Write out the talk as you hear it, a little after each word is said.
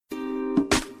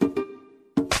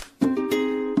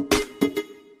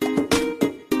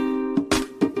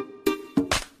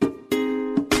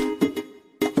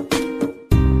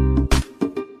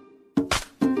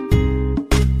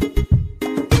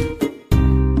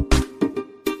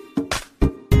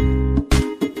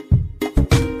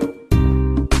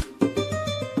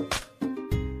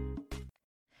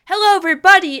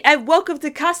everybody, and welcome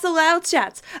to Casa Loud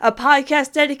Chats, a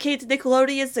podcast dedicated to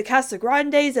Nickelodeon's The Casa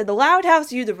Grandes and the Loud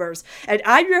House universe. And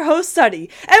I'm your host, Sunny,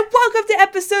 and welcome to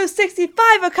episode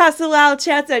 65 of Casa Loud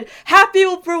Chats, and happy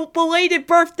belated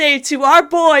birthday to our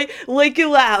boy, Lincoln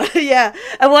Loud. Yeah,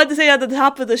 I wanted to say at the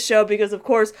top of the show because, of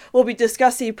course, we'll be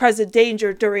discussing Present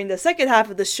Danger during the second half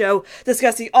of the show,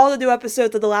 discussing all the new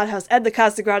episodes of the Loud House and the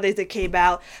Casa Grandes that came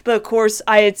out. But, of course,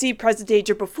 I had seen Present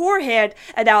Danger beforehand,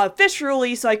 and now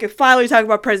officially, so I could finally talk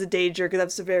about Present Danger because I'm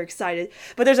so very excited.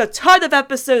 But there's a ton of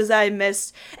episodes that I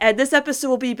missed, and this episode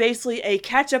will be basically a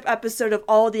catch-up episode of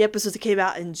all the episodes that came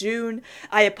out in June.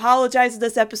 I apologize that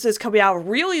this episode is coming out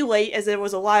really late as there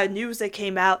was a lot of news that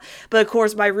came out, but of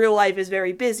course my real life is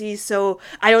very busy, so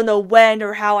I don't know when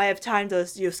or how I have time to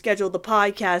schedule the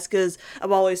podcast because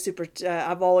I'm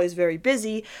always very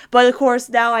busy. But of course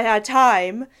now I had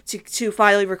time to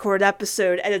finally record an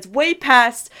episode, and it's way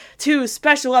past two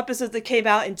special episodes that came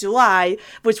out in July,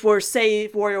 which were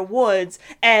Save Royal Woods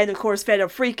and of course Phantom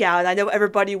Freakout. And I know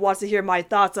everybody wants to hear my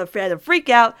thoughts on Phantom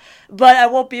Freakout, but I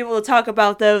won't be able to talk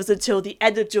about those until the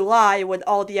end of July when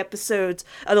all the episodes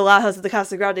of the Loud House of the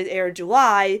Casa Grande air in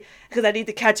July, because I need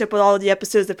to catch up with all of the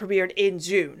episodes that premiered in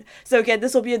June. So again,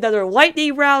 this will be another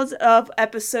lightning round of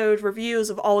episode reviews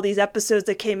of all these episodes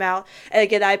that came out. And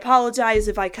again, I apologize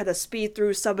if I kind of speed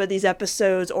through some of these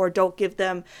episodes or don't give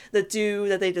them the due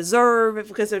that they deserve,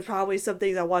 because there's probably some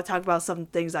things I want to talk about, some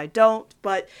things I don't.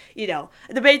 But, you know,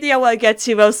 the main thing I want to get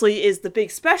to mostly is the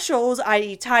big specials,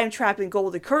 i.e. Time Trap and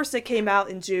Golden Curse that came out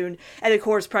in June, and of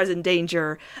course Present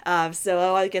Danger. So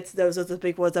I want to get to those are the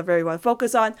big ones I very want to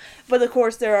focus on. But of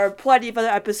course there are plenty of other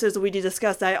episodes that we need to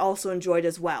discuss that I also enjoyed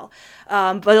as well.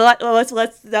 But let's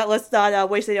not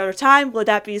waste any other time. With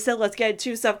that being said, let's get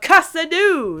into some Casa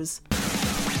news.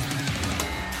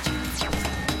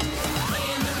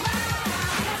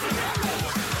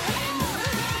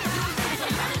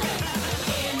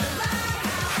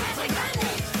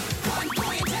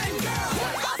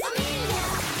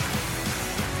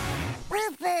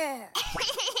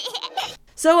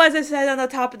 So as I said on the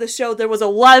top of the show, there was a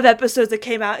lot of episodes that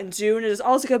came out in June, and there's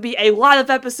also going to be a lot of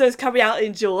episodes coming out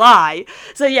in July.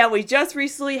 So yeah, we just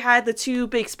recently had the two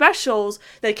big specials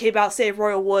that came out, Save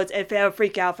Royal Woods and Phantom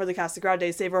Freakout for the Casa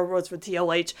Grande, Save Royal Woods for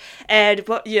TLH. And,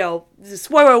 but, you know,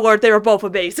 spoiler alert, they were both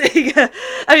amazing.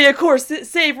 I mean, of course,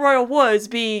 Save Royal Woods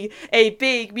being a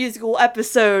big musical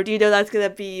episode, you know, that's going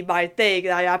to be my thing,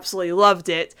 and I absolutely loved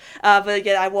it. But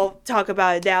again, I won't talk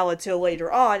about it now until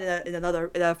later on in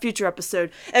a future episode.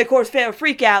 And of course, Phantom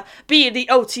Freakout being the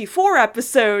OT4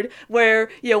 episode where,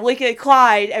 you know, Lincoln and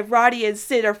Clyde and Roddy and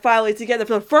Sid are finally together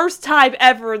for the first time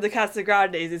ever in the Casa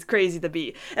Grandes. It's crazy to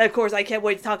me. And of course, I can't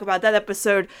wait to talk about that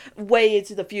episode way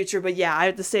into the future. But yeah, I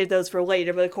have to save those for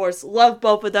later. But of course, love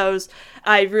both of those.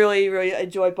 I really, really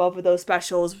enjoy both of those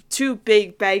specials. Two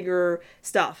big banger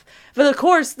stuff. But of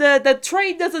course, the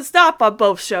train doesn't stop on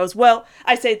both shows. Well,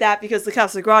 I say that because the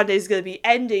Casa Grande is going to be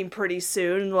ending pretty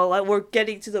soon. Well, we're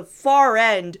getting to the far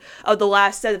end of the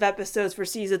last set of episodes for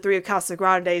season 3 of Casa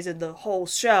Grandes and the whole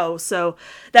show, so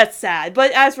that's sad. But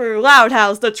as for Loud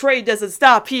House, the train doesn't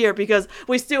stop here because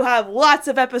we still have lots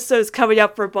of episodes coming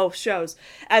up for both shows.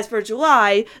 As for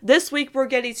July, this week we're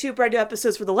getting 2 brand new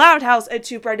episodes for the Loud House and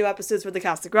 2 brand new episodes for the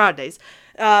Casa Grandes.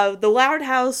 The Loud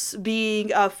House being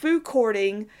food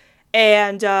courting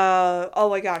and, oh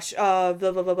my gosh,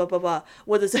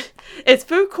 what is it? It's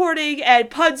food courting and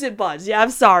puns and buns. Yeah, I'm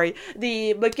sorry.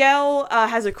 Miguel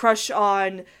has a crush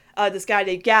on this guy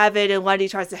named Gavin, and Lenny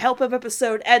tries to help him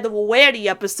episode, and the Lanny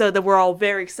episode that we're all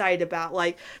very excited about.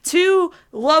 Like, 2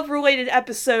 love-related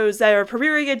episodes that are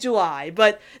premiering in July,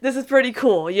 but this is pretty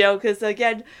cool, you know, because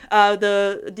again,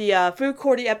 the food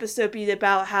courting episode being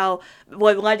about how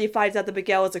when Lenny finds out that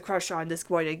Miguel has a crush on this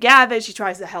boy named Gavin, she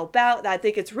tries to help out, and I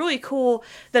think it's really cool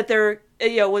that they're,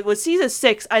 you know, with season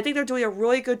 6, I think they're doing a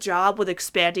really good job with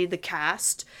expanding the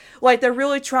cast. Like, they're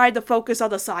really trying to focus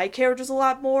on the side characters a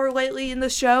lot more lately in the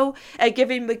show, and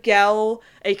giving Miguel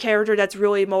a character that's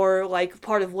really more, like,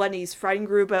 part of Lenny's friend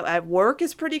group at work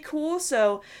is pretty cool,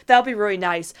 so that'll be really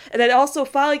nice. And then also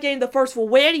finally getting the first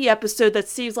Lanny episode that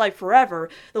seems like forever.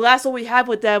 The last one we had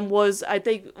with them was, I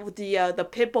think, the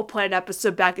Pimple Plan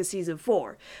episode back in season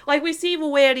 4. Like, we see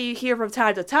Lanny here from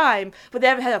time to time, but they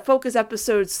haven't had a focus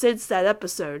episode since that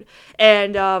episode.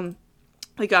 And,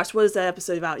 my gosh, what is that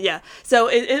episode about? Yeah, so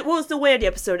it was the Lanny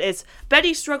episode. It's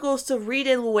Betty struggles to read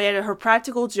in Luann her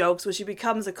practical jokes when she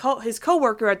becomes his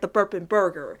co-worker at the Burp and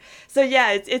Burger. So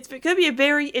yeah, it's going to be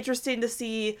very interesting to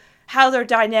see how their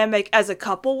dynamic as a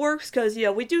couple works, because,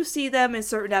 we do see them in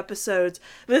certain episodes,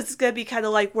 but this is going to be kind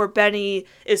of like where Benny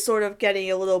is sort of getting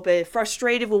a little bit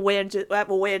frustrated with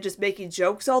Luann just making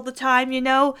jokes all the time,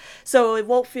 so it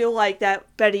won't feel like that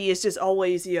Benny is just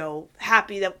always,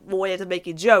 happy that Luann is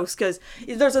making jokes, because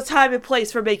there's a time and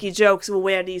place for making jokes, and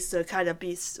Luann needs to kind of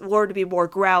learn to be more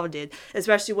grounded,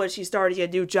 especially when she's starting a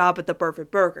new job at the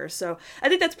Perfect Burger. So I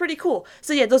think that's pretty cool.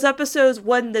 So yeah, those episodes,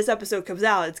 when this episode comes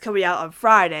out, it's coming out on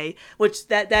Friday, which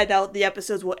that the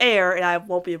episodes will air, and I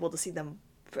won't be able to see them.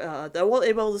 I won't be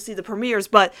able to see the premieres,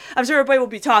 but I'm sure everybody will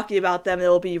be talking about them, and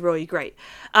it'll be really great.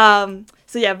 So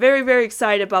yeah, very, very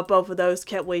excited about both of those.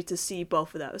 Can't wait to see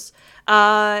both of those.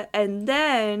 And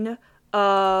then,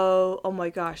 oh my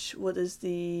gosh, what is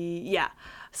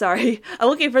sorry, I'm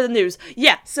looking for the news.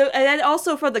 Yeah, so, and then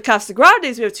also for the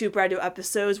Casagrandes, we have 2 brand new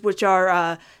episodes, which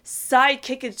are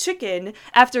Sidekick and Chicken.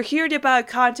 After hearing about a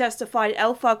contest to find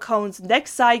El Falcone's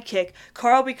next sidekick,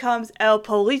 Carl becomes El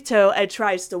Polito and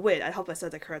tries to win. I hope I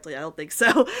said that correctly, I don't think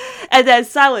so. And then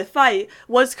Silent Fight.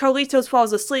 Once Carlitos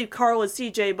falls asleep, Carl and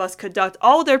CJ must conduct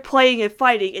all their playing and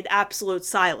fighting in absolute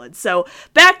silence. So,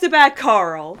 back-to-back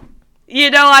Carl.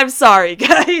 I'm sorry,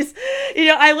 guys.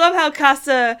 I love how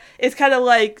Casa is kind of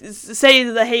like saying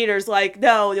to the haters, like,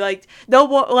 no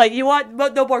more, like, you want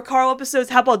no more Carl episodes?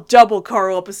 How about double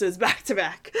Carl episodes back to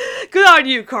back? Good on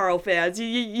you, Carl fans.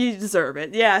 You deserve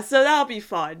it. Yeah, so that'll be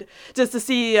fun. Just to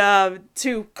see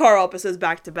 2 Carl episodes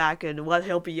back to back and what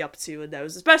he'll be up to in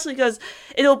those. Especially because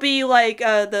it'll be like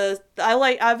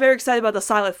I'm very excited about the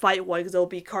Silent Fight one because it'll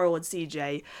be Carl and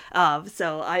CJ. Because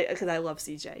I love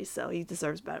CJ, so he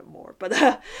deserves better more.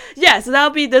 But yeah, so that'll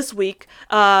be this week.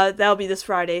 That'll be this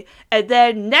Friday. And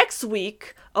then next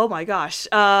week, oh my gosh,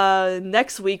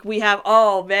 next week we have,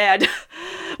 oh man,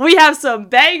 we have some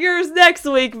bangers next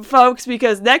week, folks,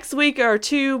 because next week are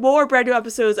 2 more brand new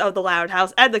episodes of The Loud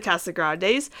House and The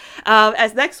Casagrandes.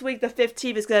 As next week, the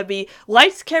 15th is going to be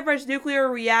Lights, Camera's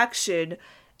Nuclear Reaction,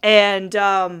 and,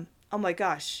 oh my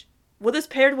gosh, what is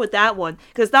paired with that one?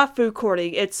 Because it's not food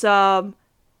courting, it's, What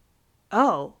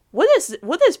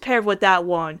is paired with that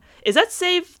one? Is that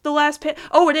Save the Last Page?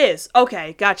 Oh, it is.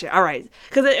 Okay, gotcha. All right,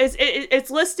 because it's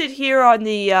listed here on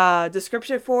the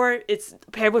description for it. It's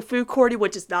paired with Food Courting,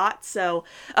 which is not. So,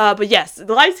 but yes,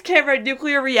 the Lights, Camera,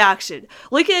 Nuclear Reaction.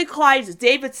 Lincoln and Clyde's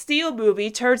David Steele movie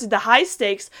turns into high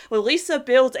stakes when Lisa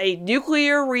builds a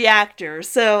nuclear reactor.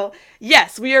 So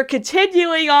yes, we are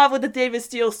continuing on with the David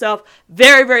Steele stuff.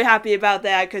 Very, very happy about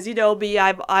that because me,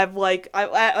 I'm like,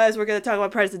 as we're gonna talk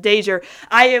about President Danger,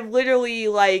 I am literally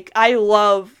like, I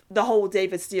love the whole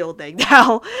David Steele thing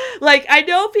now. Like, I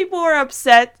know people are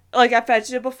upset, like I've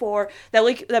mentioned it before,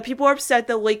 that people are upset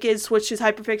that Lincoln switched his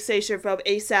hyperfixation from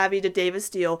Ace Savvy to David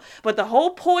Steele, but the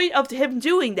whole point of him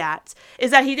doing that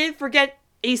is that he didn't forget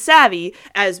Ace Savvy,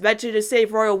 as mentioned in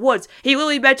Save Royal Woods. He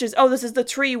literally mentions, oh, this is the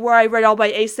tree where I read all my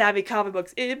Ace Savvy comic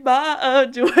books in my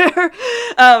underwear.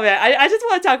 Oh man, I just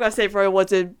want to talk about Save Royal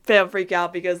Woods and fan freak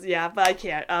out because, yeah, but I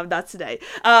can't, not today.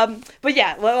 But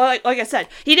yeah, like I said,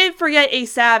 he didn't forget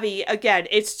Ace Savvy. Again,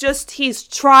 it's just he's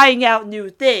trying out new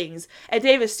things, and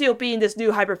David Steele being this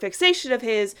new hyperfixation of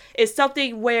his is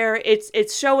something where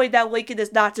it's showing that Lincoln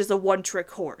is not just a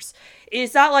one-trick horse.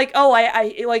 It's not like, oh,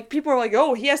 I like, people are like,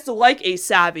 oh, he has to like Ace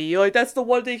Savvy. Like, that's the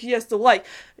one thing he has to like.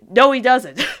 No, he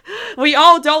doesn't. We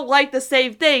all don't like the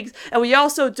same things, and we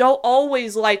also don't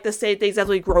always like the same things as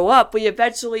we grow up. We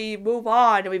eventually move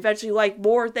on, and we eventually like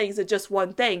more things than just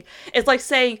one thing. It's like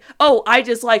saying, oh, I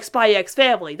just like Spy X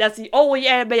Family. That's the only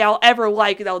anime I'll ever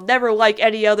like, and I'll never like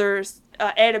any other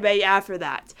anime after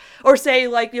that. Or say,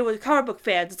 like, with comic book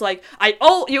fans, it's like,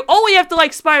 you only have to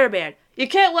like Spider-Man. You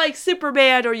can't like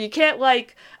Superman, or you can't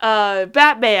like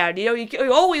Batman, you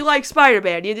only like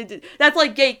Spider-Man. That's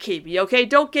like gatekeeping, okay?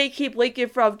 Don't gatekeep Lincoln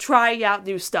from trying out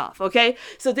new stuff, okay?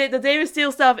 So the David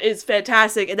Steele stuff is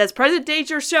fantastic, and as President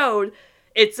Danger showed,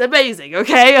 it's amazing,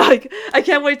 okay? Like, I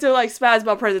can't wait to like spaz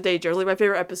about President Danger. It's like my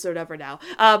favorite episode ever now.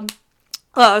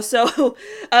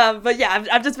 But yeah,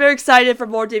 I'm just very excited for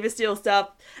more David Steele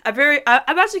stuff.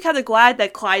 I'm actually kind of glad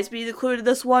that Clyde's being included in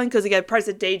this one, because again,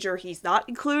 President Danger, he's not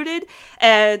included,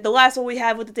 and the last one we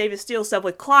had with the David Steele stuff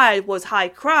with Clyde was High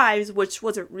Crimes, which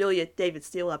wasn't really a David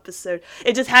Steele episode.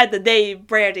 It just had the name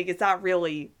branding, it's not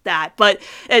really that, but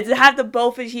to have them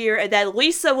both in here, and then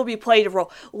Lisa will be playing a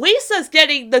role. Lisa's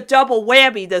getting the double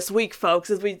whammy this week,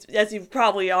 folks, as you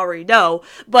probably already know,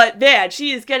 but man,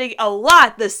 she is getting a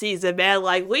lot this season, man.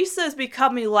 Like, Lisa is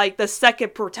becoming like the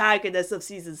second protagonist of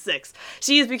season 6.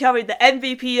 She is becoming the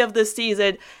MVP of this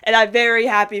season, and I'm very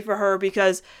happy for her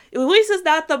because Lisa's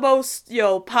not the most,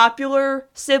 popular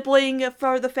sibling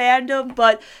for the fandom,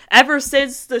 but ever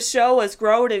since the show has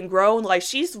grown and grown, like,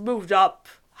 she's moved up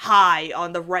high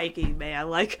on the ranking, man.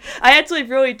 Like, I actually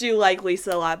really do like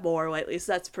Lisa a lot more lately,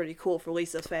 so that's pretty cool for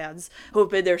Lisa fans who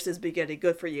have been there since the beginning.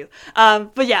 Good for you.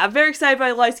 But yeah, I'm very excited by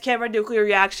the Lights, Camera, Nuclear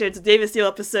Reaction. It's a David Steele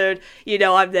episode.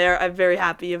 I'm there. I'm very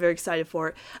happy. I'm very excited for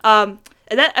it.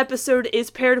 And that episode is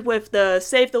paired with the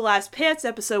Save the Last Pants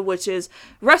episode, which is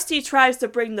Rusty tries to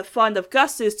bring the fun of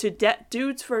Gus's to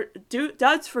Duds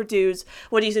for Dudes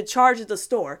when he's in charge of the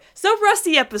store. So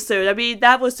Rusty episode, I mean,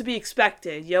 that was to be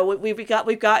expected. We've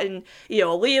gotten a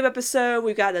Liam episode,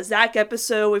 we've got a Zach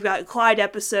episode, we've got Clyde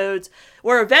episodes.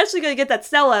 We're eventually going to get that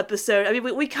Stella episode. I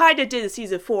mean, we kind of did in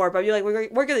season 4, but I mean, like,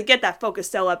 we're going to get that Focus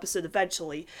Stella episode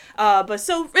eventually. But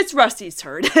so it's Rusty's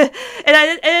turn. and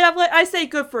I say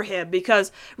good for him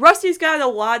because Rusty's gotten a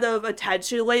lot of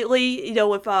attention lately,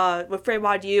 with Frame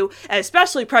on You, and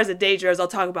especially Present Danger, as I'll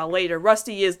talk about later.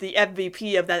 Rusty is the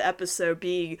MVP of that episode,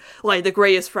 being, like, the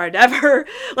greatest friend ever.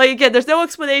 Like, again, there's no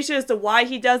explanation as to why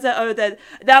he does that other than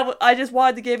that I just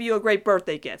wanted to give you a great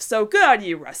birthday gift. So good on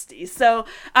you, Rusty. So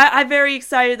I'm very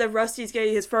excited that Rusty's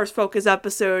getting his first Focus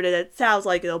episode, and it sounds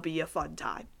like it'll be a fun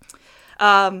time.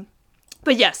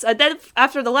 But yes, and then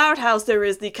after the Loud House, there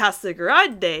is the Casa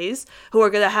Grandes, who are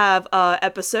going to have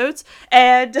episodes,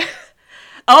 and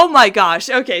oh my gosh,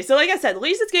 okay, so like I said,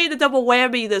 Lisa's getting the double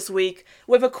whammy this week,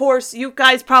 with, of course, you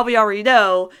guys probably already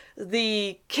know,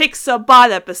 the Kick Some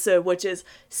Bot episode, which is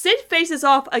Sid faces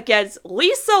off against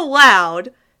Lisa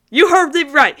Loud. You heard me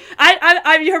right.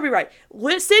 You heard me right.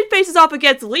 Sid faces off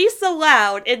against Lisa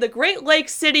Loud in the Great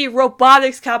Lakes City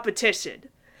Robotics Competition.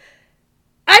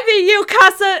 I mean,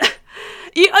 Casa...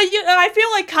 I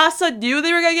feel like Casa knew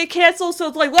they were going to get canceled, so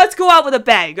it's like, let's go out with a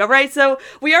bang, alright? So,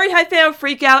 we already had Phantom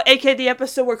Freakout, aka the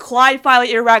episode where Clyde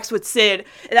finally interacts with Sid,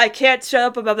 and I can't shut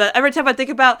up about that. Every time I think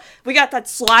about, we got that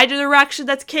slide interaction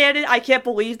that's canon, I can't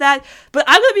believe that. But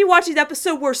I'm going to be watching the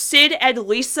episode where Sid and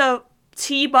Lisa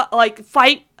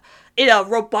fight in a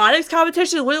robotics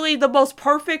competition, literally the most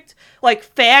perfect,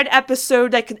 fan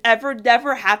episode that could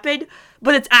never happen,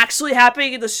 but it's actually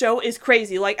happening in the show is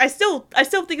crazy. Like, I still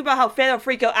think about how Phantom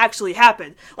Freakout actually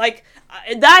happened. Like,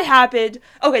 that happened,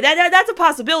 okay, that's a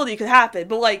possibility it could happen,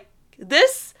 but,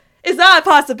 this is not a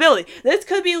possibility. This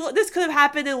could have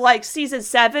happened in, season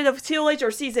 7 of TLH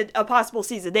or a possible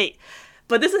season 8.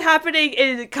 But this is happening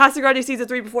in Casa Grande season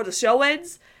 3 before the show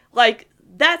ends.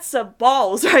 That's some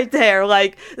balls right there.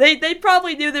 They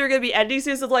probably knew they were going to be ending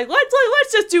soon, so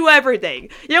let's just do everything.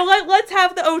 Let's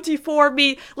have the OT4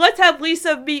 meet. Let's have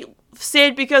Lisa meet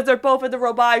Sid because they're both in the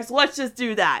robotics. Let's just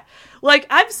do that.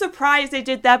 I'm surprised they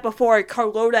did that before a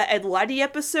Carlota and Lenny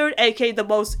episode, aka the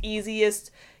most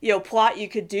easiest, plot you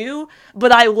could do,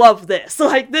 but I love this.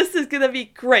 This is gonna be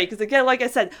great, because again, like I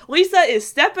said, Lisa is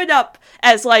stepping up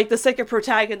as, the second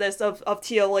protagonist of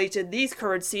TLH in these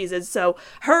current seasons, so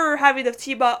her having to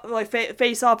team up,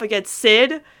 face off against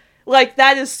Sid,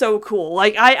 that is so cool. I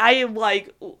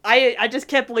just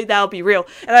can't believe that'll be real.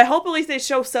 And I hope at least they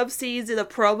show some scenes in a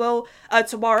promo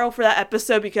tomorrow for that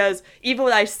episode, because even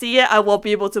when I see it, I won't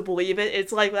be able to believe it.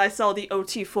 It's like when I saw the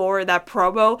OT4 in that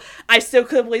promo, I still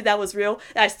couldn't believe that was real.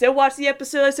 And I still watch the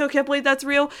episode, I still can't believe that's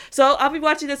real. So I'll be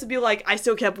watching this and be like, I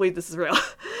still can't believe this is real.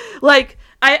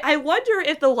 I wonder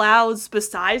if the Louds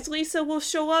besides Lisa will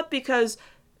show up, because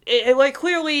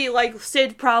clearly,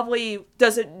 Sid probably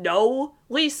doesn't know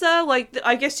Lisa.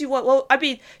 I guess she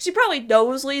probably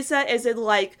knows Lisa, as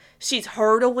in, she's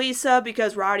heard of Lisa,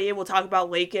 because Ronnie will talk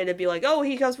about Lincoln and be like, oh,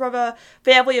 he comes from a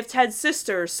family of 10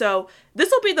 sisters. So,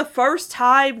 this will be the first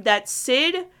time that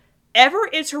Sid ever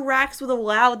interacts with a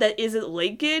Loud that isn't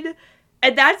Lincoln.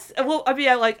 And that's,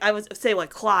 I would say,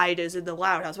 Clyde is in the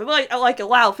Loud House, but, a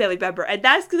Loud family member, and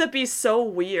that's gonna be so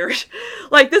weird.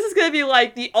 This is gonna be,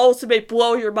 the ultimate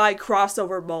blow-your-mind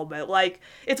crossover moment.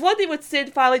 It's one thing with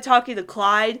Sid finally talking to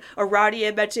Clyde, or Ronnie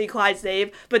and mentioning Clyde's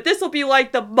name, but this will be,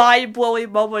 the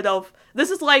mind-blowing moment of, this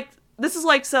is like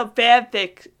some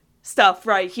fanfic stuff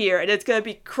right here, and it's gonna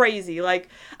be crazy.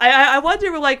 I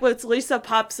wonder, when Lisa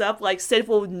pops up, Sid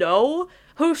will know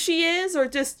who she is, or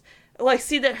just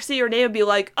see her name and be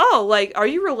like, oh, are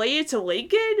you related to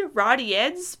Lincoln, Ronnie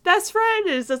Yen's best friend?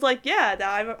 And it's just yeah,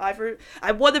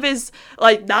 I'm one of his,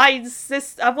 9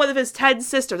 sisters, I'm one of his 10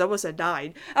 sisters, I almost said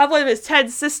 9, I'm one of his 10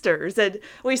 sisters, and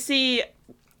we see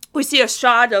a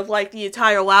shot of, the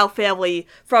entire Loud family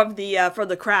from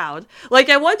the crowd.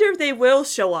 I wonder if they will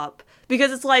show up,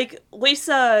 because it's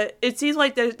Lisa, it seems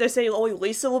like they're saying only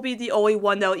Lisa will be the only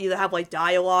one that'll either have,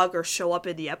 dialogue or show up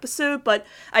in the episode, but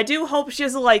I do hope she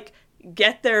doesn't,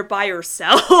 get there by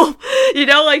herself.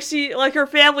 Like her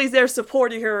family's there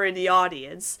supporting her in the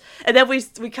audience. And then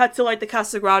we cut to like the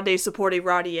Casagrande supporting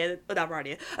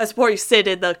supporting Sid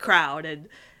in the crowd. And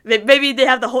maybe they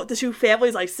have the two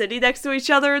families like sitting next to each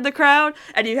other in the crowd.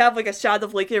 And you have like a shot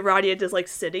of Lincoln and Ronnie just like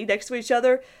sitting next to each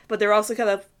other. But they're also kind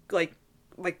of like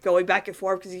going back and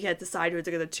forth because you can't decide who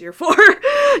they're gonna cheer for, but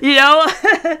yeah,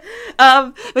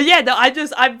 no,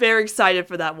 I'm very excited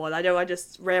for that one. I know I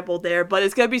just rambled there, but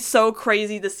it's gonna be so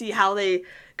crazy to see how they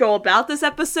go about this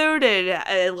episode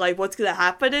and like what's gonna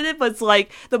happen in it. But it's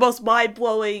like the most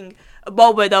mind-blowing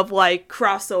moment of like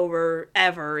crossover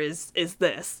ever is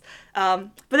this.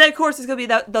 But then of course it's gonna be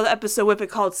the episode with it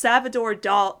called Salvador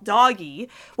Doggy.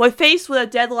 When faced with a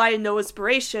deadline and no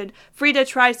inspiration, Frida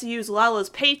tries to use Lala's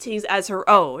paintings as her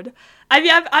own. I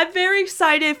mean, I'm very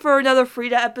excited for another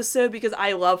Frida episode because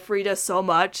I love Frida so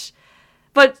much,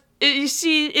 but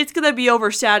it's gonna be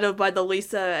overshadowed by the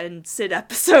Lisa and Sid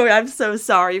episode. I'm so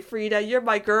sorry, Frida. You're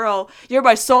my girl. You're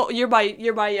my soul. You're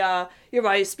my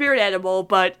spirit animal.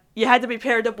 But you had to be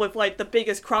paired up with like the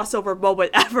biggest crossover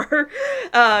moment ever.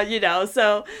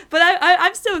 So, but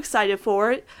I'm still excited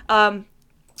for it. Then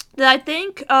I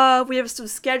think we have some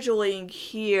scheduling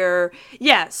here.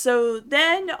 Yeah, so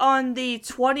then on the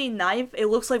 29th, it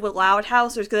looks like with Loud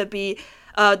House, there's going to be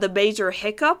the Major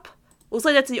Hiccup. Looks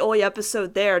like that's the only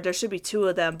episode there. There should be 2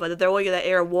 of them, but if they're only going to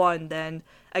air 1, then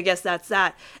I guess that's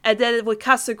that. And then with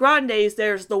Casagrandes,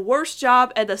 there's The Worst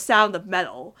Job and The Sound of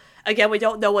Metal. Again, we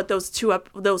don't know what those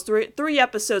three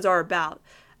episodes are about.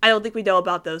 I don't think we know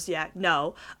about those yet.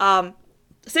 No.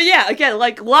 So yeah, again,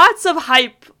 like lots of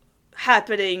hype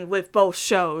happening with both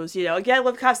shows. Again,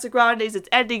 with Casagrandes, it's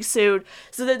ending soon,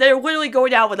 so that they're literally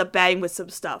going out with a bang with some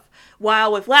stuff.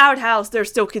 While with Loud House, they're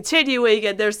still continuing,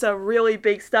 and there's some really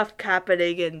big stuff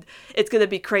happening, and it's gonna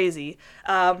be crazy.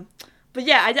 But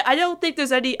yeah, I don't think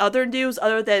there's any other news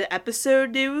other than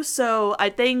episode news, so I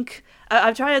think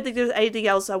I'm trying to think if there's anything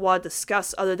else I want to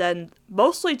discuss other than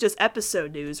mostly just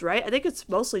episode news, right? I think it's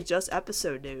mostly just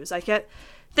episode news. I can't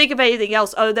think of anything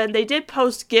else other than they did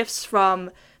post GIFs from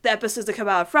the episodes that come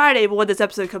out on Friday, but when this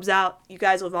episode comes out, you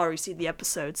guys will have already seen the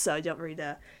episodes, so you don't really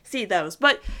see those.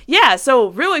 But yeah, so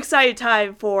real exciting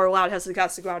time for Loud House and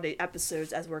Casagrande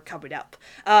episodes as we're coming up.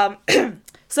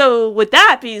 So with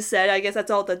that being said, I guess that's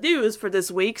all the news for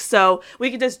this week, so we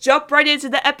can just jump right into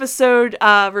the episode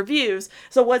reviews.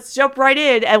 So let's jump right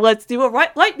in and let's do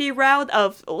a lightning round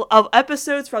of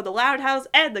episodes from the Loud House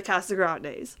and the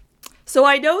Casagrandes. So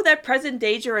I know that Present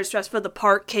Danger and Stress for the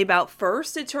Part came out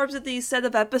first in terms of these set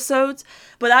of episodes,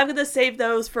 but I'm going to save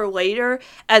those for later,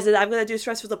 as in I'm going to do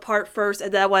Stress for the Part first,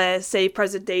 and then I want to save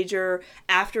Present Danger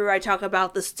after I talk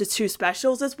about the 2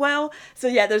 specials as well. So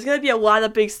yeah, there's going to be a lot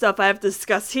of big stuff I have to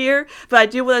discuss here, but I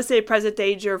do want to save Present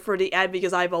Danger for the end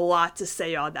because I have a lot to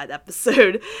say on that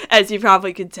episode, as you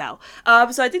probably can tell.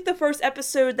 So I think the first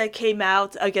episode that came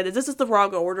out, again, this is the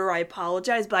wrong order, I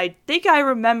apologize, but I think I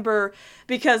remember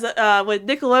because with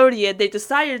Nickelodeon, they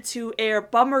decided to air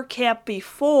Bummer Camp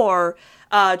before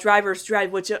Driver's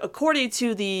Dread, which according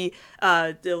to the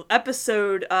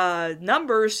episode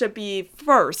numbers should be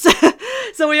first.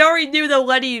 So we already knew that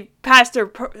Letty passed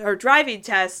her driving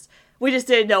test, we just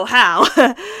didn't know how.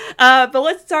 But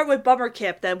let's start with Bummer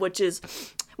Camp then, which is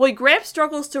when Gramps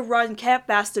struggles to run Camp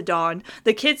Mastodon,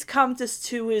 the kids come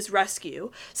to his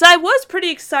rescue. So I was pretty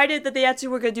excited that they actually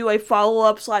were going to do a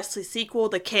follow-up / sequel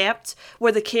to Camped,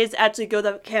 where the kids actually go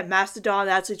to Camp Mastodon and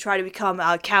actually try to become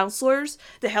counselors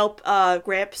to help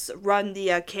Gramps run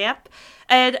the camp.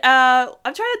 And I'm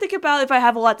trying to think about if I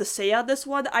have a lot to say on this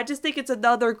one. I just think it's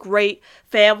another great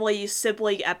family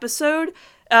sibling episode.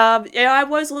 I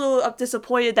was a little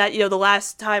disappointed that, the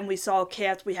last time we saw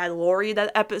Camp, we had Lori in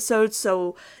that episode,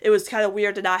 so it was kind of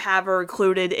weird to not have her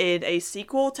included in a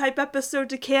sequel type episode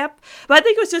to Camp. But I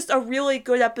think it was just a really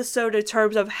good episode in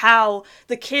terms of how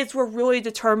the kids were really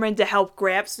determined to help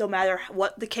Gramps no matter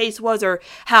what the case was or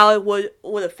how it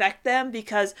would affect them,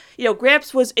 because,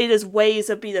 Gramps was in his ways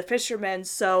of being a fisherman,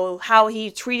 so how he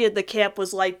treated the camp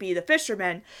was like being a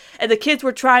fisherman, and the kids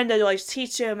were trying to,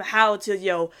 teach him how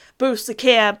to, boost the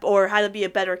camp or how to be a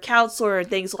better counselor and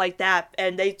things like that,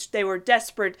 and they were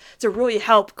desperate to really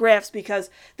help Gramps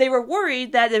because they were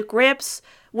worried that if Gramps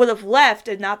would have left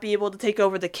and not be able to take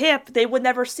over the camp, they would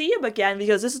never see him again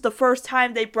because this is the first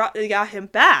time they got him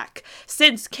back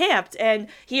since Camped, and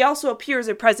he also appears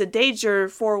in Present Danger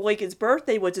for Lincoln's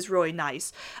birthday, which is really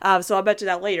nice. So I'll mention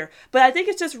that later. But I think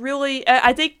it's just really,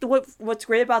 I think what's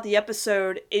great about the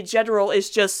episode in general is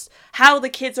just how the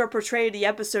kids are portrayed in the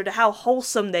episode and how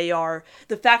wholesome they are.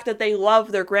 The fact that they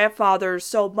love their grandfather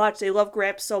so much, they love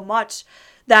Gramps so much,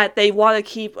 that they want to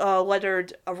keep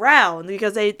Leonard around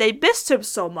because they missed him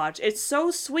so much. It's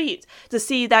so sweet to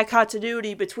see that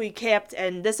continuity between camp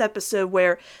and this episode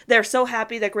where they're so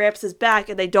happy that Gramps is back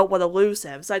and they don't want to lose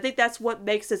him. So I think that's what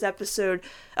makes this episode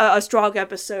a strong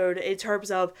episode in terms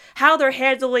of how they're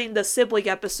handling the sibling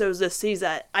episodes this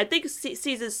season. I think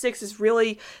season 6 is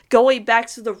really going back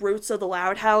to the roots of the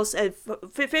Loud House and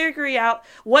figuring out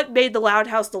what made the Loud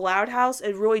House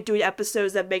and really doing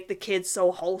episodes that make the kids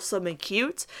so wholesome and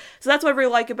cute. So that's what I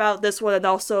really like about this one, and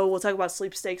also we'll talk about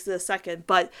Sweepstakes in a second,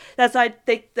 but that's I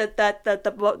think that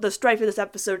the strength of this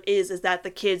episode is that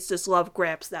the kids just love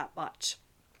Gramps that much.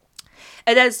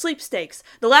 And then Sweepstakes.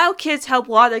 The Loud kids help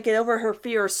Lana get over her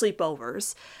fear of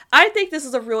sleepovers. I think this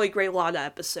is a really great Lana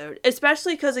episode,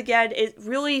 especially because, again, it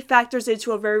really factors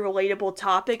into a very relatable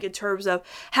topic in terms of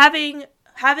having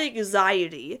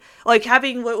anxiety, like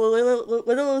having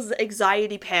little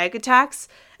anxiety panic attacks.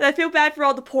 And I feel bad for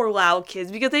all the poor Loud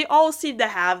kids because they all seem to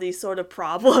have these sort of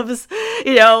problems,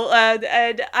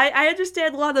 and I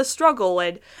understand a lot of the struggle,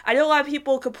 and I know a lot of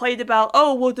people complained about,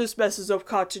 oh, well, this messes up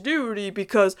continuity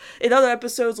because in other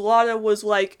episodes, Lana was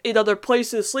like in other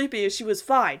places sleeping and she was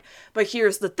fine. But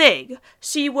here's the thing,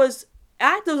 she was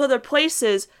at those other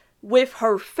places with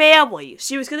her family.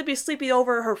 She was going to be sleeping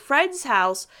over at her friend's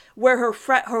house where her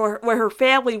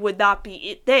family would not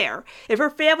be there. If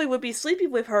her family would be sleeping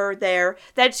with her there,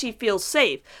 then she feels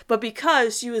safe. But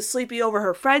because she was sleeping over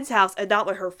her friend's house and not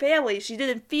with her family, she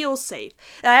didn't feel safe.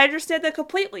 And I understand that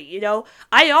completely,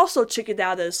 I also chickened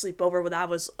out at a sleepover when I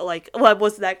was like, well, it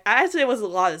wasn't a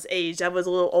lot of age. I was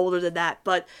a little older than that,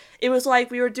 but it was like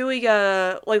we were doing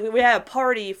we had a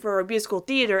party for a musical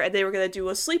theater and they were going to do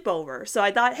a sleepover. So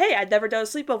I thought, hey, I'd never done a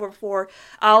sleepover before.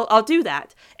 I'll do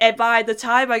that. And by the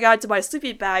time I got to my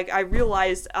sleeping bag, I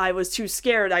realized I was too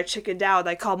scared. I chickened out.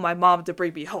 I called my mom to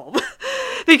bring me home.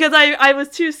 Because I was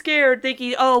too scared,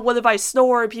 thinking, oh, what if I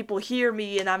snore and people hear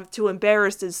me and I'm too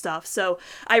embarrassed and stuff. So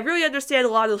I really understand a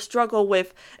lot of the struggle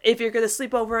with if you're going to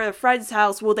sleep over at a friend's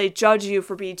house, will they judge you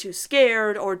for being too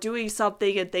scared or doing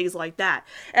something and things like that.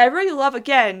 And I really love,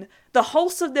 again, the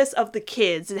wholesomeness of the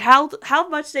kids and how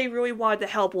much they really wanted to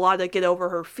help Lana get over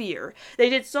her fear. They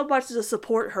did so much to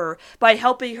support her by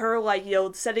helping her,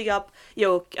 setting up,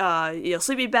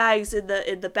 sleeping bags in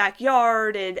the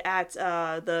backyard and at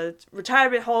the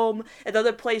retirement home and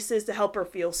other places to help her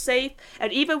feel safe.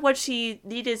 And even when she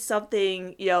needed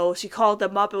something, she called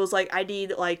them up. It was like, I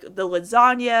need the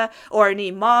lasagna, or I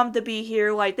need mom to be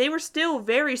here. They were still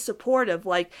very supportive.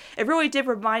 It really did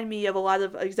remind me of a lot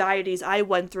of anxieties I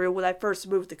went through when I first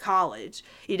moved to college.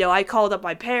 I called up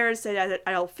my parents, said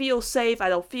I don't feel safe, I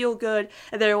don't feel good,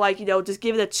 and they're like, just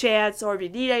give it a chance, or if you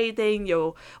need anything,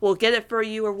 we'll get it for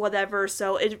you or whatever.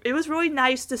 So it was really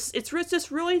nice it's just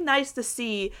really nice to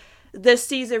see this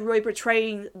season really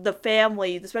portraying the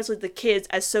family, especially the kids,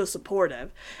 as so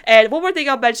supportive. And one more thing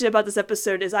I'll mention about this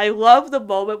episode is I love the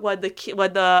moment when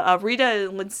Rita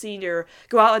and Lynn Sr.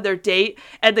 go out on their date,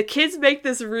 and the kids make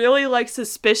this really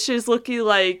suspicious looking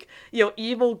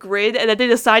evil grin, and then they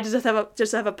decide to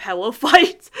just have a pillow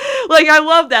fight. I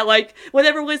love that.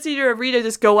 Whenever Lynn Sr. and Rita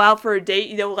just go out for a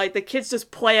date, the kids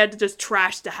just plan to just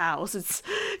trash the house. It's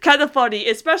kind of funny,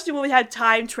 especially when we had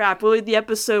Time Trap, really the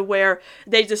episode where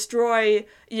they destroy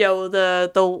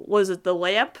was it the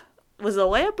lamp? Was it a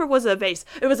lamp or was it a vase?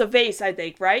 It was a vase, I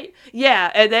think, right? Yeah,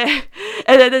 and then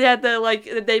they had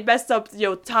they messed up,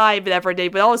 time and everything,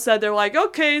 but all of a sudden they're like,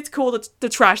 okay, it's cool to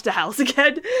trash the house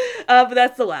again. But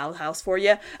that's the Loud House for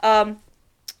you.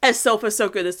 And Sofa's so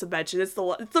good as to mention. It's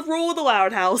the rule of the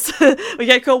Loud House. We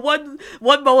can't go one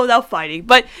moment without fighting.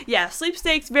 But yeah,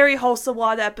 Sweepstakes, very wholesome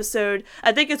Lana episode.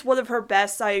 I think it's one of her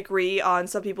best. I agree on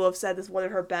some people have said it's one of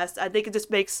her best. I think it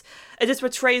just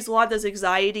portrays Lana's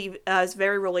anxiety as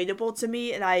very relatable to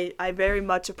me, and I very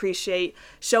much appreciate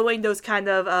showing those kind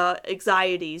of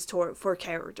anxieties for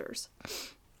characters.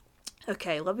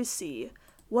 Okay, let me see.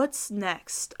 What's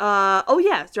next?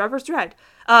 Driver's Dread.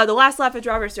 The last laugh at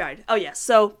Driver's Dread. Oh, yes.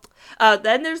 So,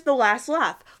 then there's the last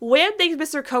laugh. Lan thinks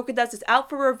Mr. Coconuts is out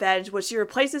for revenge when she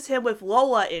replaces him with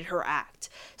Lola in her act.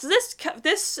 So this,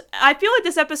 I feel like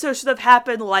this episode should have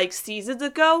happened seasons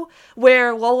ago,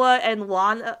 where Lan and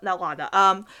Lola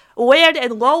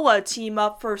team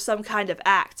up for some kind of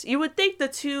act. You would think the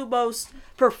two most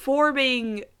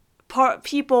performing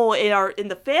people in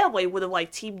the family would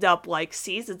have teamed up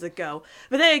seasons ago,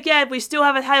 but then again, we still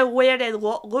haven't had a Lan and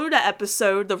Luna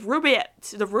episode, the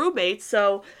roommates.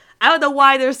 So I don't know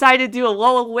why they decided to do a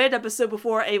Lola Win episode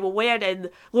before a Wan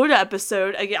and Luna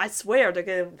episode. Again, I swear they're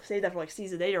gonna say that for like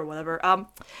season 8 or whatever.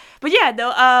 But yeah,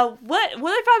 no. What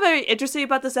I found very interesting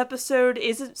about this episode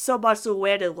isn't so much the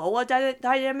Wan and Lola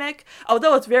dynamic,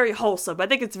 although it's very wholesome. I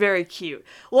think it's very cute.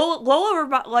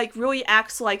 Lola like really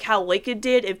acts like how Lincoln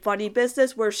did in Funny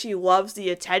Business, where she loves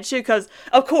the attention, because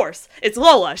of course it's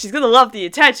Lola. She's gonna love the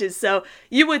attention, so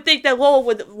you would think that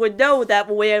Lola would know that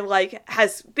Wan like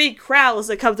has big crowds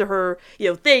that come to her,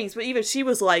 things, but even she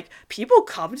was like, people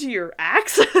come to your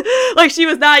acts? Like, she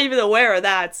was not even aware of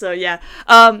that, so yeah.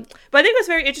 But I think what's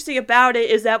very interesting about it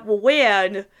is that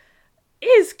Wan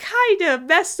is kind of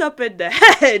messed up in the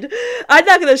head. I'm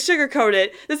not going to sugarcoat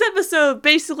it. This episode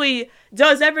basically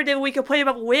does everything we complain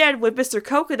about Wan with Mr.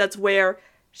 Coconuts, where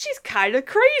she's kind of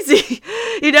crazy,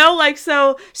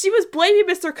 so she was blaming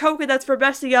Mr. Coconuts for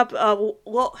messing up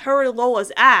her and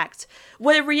Lola's act,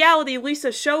 when in reality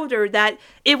Lisa showed her that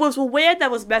it was Wan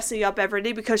that was messing up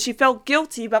everything because she felt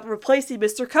guilty about replacing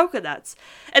Mr. Coconuts.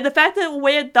 And the fact that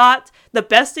Wan thought the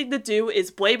best thing to do is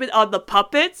blame it on the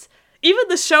puppets, even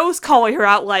the show's calling her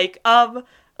out,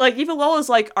 even Lola's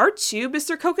like, aren't you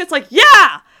Mr. Coconuts? Like,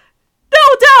 yeah! No,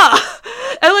 duh!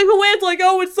 And Wan's like,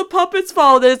 oh, it's the puppet's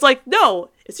fault. And it's like, no,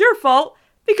 it's your fault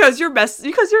because you're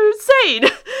insane.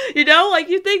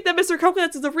 You think that Mr.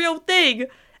 Coconuts is a real thing,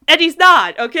 and he's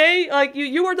not, okay?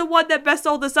 You were the one that messed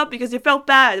all this up because you felt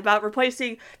bad about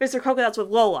replacing Mr. Coconuts with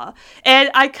Lola.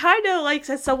 And I kind of,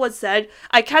 as someone said,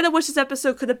 I kind of wish this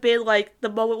episode could have been, the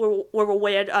moment where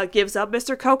Wan gives up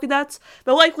Mr. Coconuts.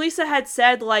 But like Lisa had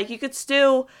said, you could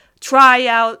still try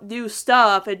out new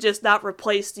stuff and just not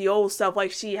replace the old stuff.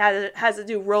 Like, she has a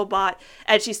new robot,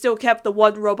 and she still kept the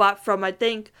one robot from, I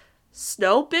think,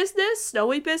 Snowy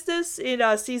Business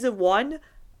in season 1.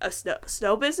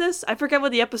 Snow Business? I forget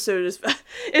what the episode is.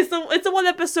 It's the one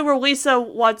episode where Lisa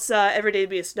wants every day to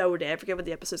be a snow day. I forget what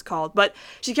the episode's called. But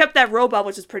she kept that robot,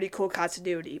 which is pretty cool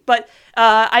continuity. But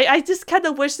I just kind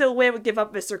of wish that Wan would give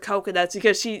up Mr. Coconuts,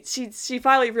 because she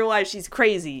finally realized she's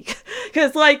crazy.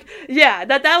 Because,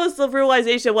 that was the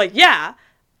realization, Wan,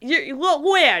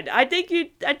 I think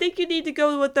you need to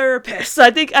go to a therapist. I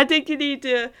think you need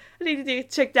to get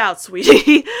checked out,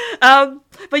 sweetie.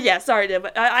 But yeah, sorry,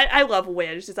 but I love Wan.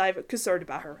 It's just I'm concerned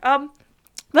about her. But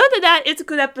other than that, it's a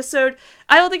good episode.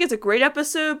 I don't think it's a great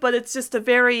episode, but it's just a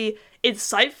very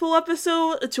insightful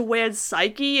episode to Wan's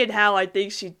psyche and how I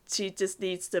think she just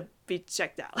needs to be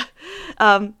checked out.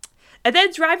 And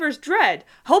then Driver's Dread.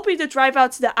 Hoping to drive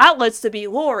out to the outlets to meet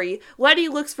Lori, Letty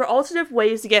looks for alternative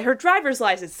ways to get her driver's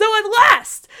license. So at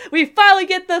last, we finally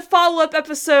get the follow-up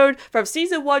episode from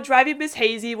season 1, Driving Miss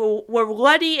Hazy, where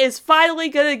Letty is finally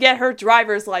gonna get her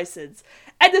driver's license.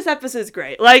 And this episode is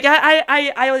great. I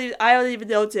don't even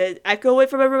know to echo it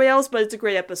from everybody else, but it's a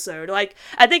great episode.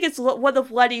 I think it's one of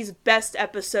Letty's best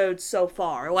episodes so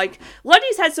far.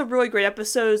 Letty's had some really great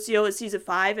episodes, in season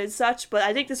 5 and such, but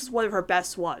I think this is one of her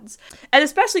best ones. And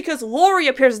especially because Lori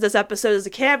appears in this episode as a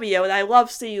cameo, and I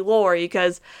love seeing Lori,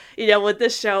 because, with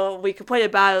this show, we complain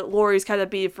about it, Lori's kind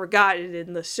of being forgotten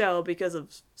in the show because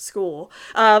of school.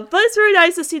 But it's very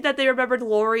nice to see that they remembered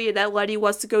Lori and that Letty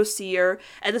wants to go see her,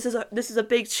 and this is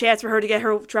a big chance for her to get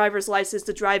her driver's license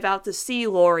to drive out to see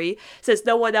Lori, since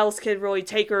no one else can really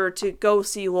take her to go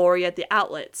see Lori at the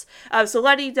outlets. So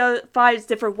Letty finds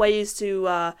different ways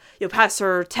to pass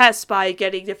her tests by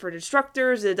getting different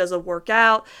instructors, and it doesn't work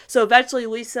out. So eventually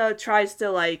Lisa tries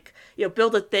to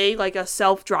build a thing like a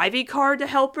self-driving car to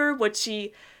help her, which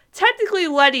technically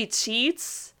Letty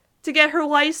cheats to get her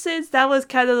license. That was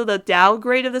kind of the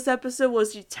downgrade of this episode,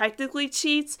 was she technically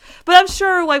cheats. But I'm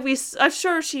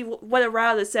sure she went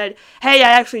around and said, hey, I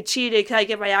actually cheated, can I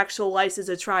get my actual license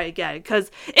and try again?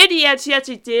 Because in the end, she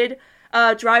actually did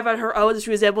drive on her own, and she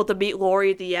was able to meet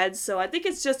Lori at the end. So I think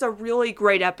it's just a really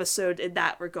great episode in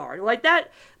that regard.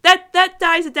 That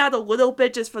dies it down a little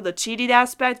bit just for the cheating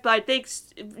aspect, but I think,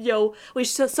 we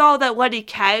saw that Letty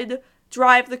can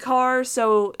drive the car,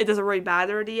 so it doesn't really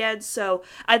matter in the end. So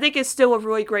I think it's still a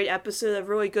really great episode, a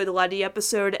really good Letty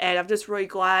episode, and I'm just really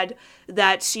glad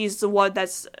that she's the one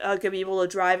that's gonna be able to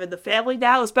drive in the family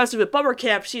now, especially with Bummer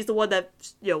Camp. She's the one that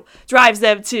drives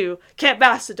them to Camp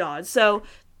Mastodon. So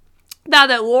now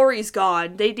that Lori's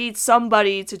gone, they need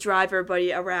somebody to drive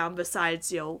everybody around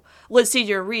besides, Liz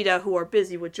Senior and Rita, who are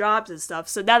busy with jobs and stuff.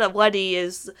 So now that Letty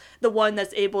is the one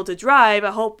that's able to drive,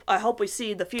 I hope we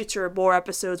see in the future more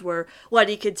episodes where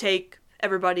Letty can take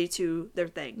everybody to their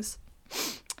things.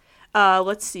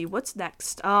 Let's see, what's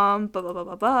next? Oh.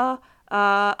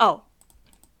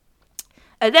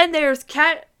 And then there's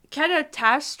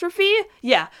catastrophe?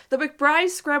 Yeah, the McBrides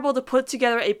scramble to put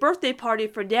together a birthday party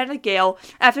for Nana Gale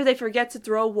after they forget to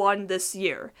throw one this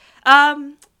year.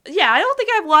 Yeah, I don't think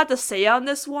I have a lot to say on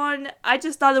this one. I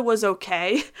just thought it was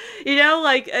okay.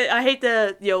 I hate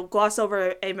to, gloss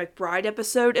over a McBride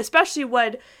episode, especially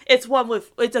when it's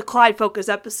a Clyde focus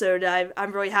episode.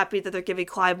 I'm really happy that they're giving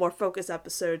Clyde more focus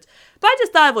episodes. But I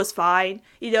just thought it was fine.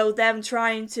 Them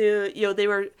trying to,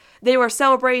 they were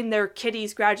celebrating their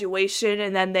Kitty's graduation,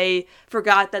 and then they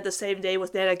forgot that the same day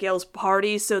was Nana Gale's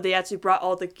party, so they actually brought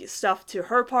all the stuff to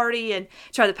her party and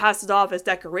tried to pass it off as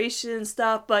decoration and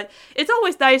stuff. But it's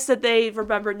always nice that they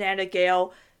remember Nana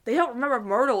Gale. They don't remember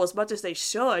Myrtle as much as they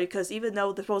should, because even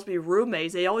though they're supposed to be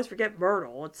roommates, they always forget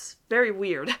Myrtle. It's very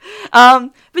weird.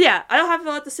 But yeah, I don't have a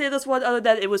lot to say on this one other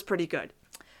than it was pretty good.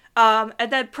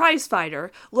 And then Prize Fighter.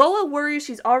 Lola worries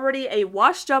she's already a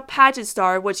washed-up pageant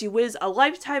star when she wins a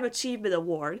Lifetime Achievement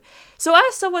Award. So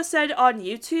as someone said on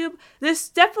YouTube, this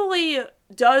definitely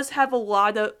does have a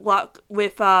lot of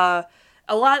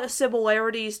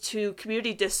similarities to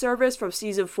Community Disservice from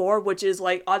season 4, which is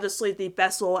honestly the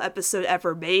best little episode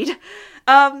ever made.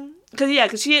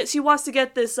 Because she wants to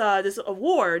get this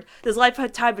award, this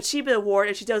Lifetime Achievement Award,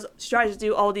 and she tries to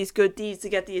do all these good deeds to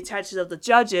get the attention of the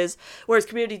judges, whereas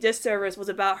Community Disservice was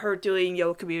about her doing,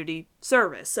 community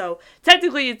service. So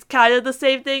technically it's kind of the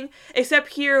same thing, except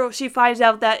here she finds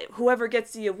out that whoever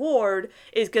gets the award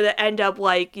is gonna end up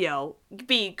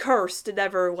being cursed and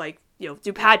never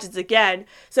do pageants again.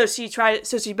 So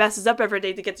she messes up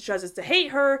everything to get the judges to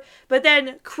hate her. But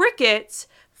then Cricket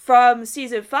from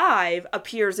season 5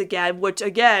 appears again, which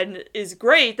again is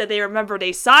great that they remembered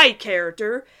a side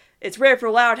character. It's rare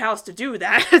for Loud House to do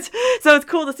that. So it's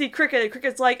cool to see Cricket, and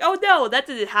Cricket's like, oh no, that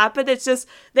didn't happen. It's just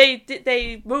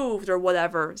they moved or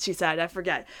whatever she said. I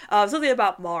forget. Something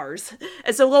about Mars.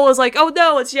 And so Lola's like, oh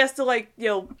no, and she has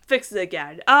to fix it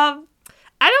again.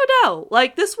 I don't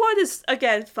know. This one is,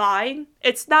 again, fine.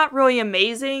 It's not really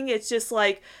amazing. It's just,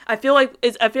 I feel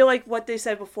like what they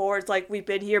said before, it's we've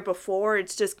been here before.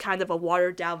 It's just kind of a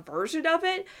watered-down version of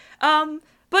it.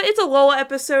 But it's a Lola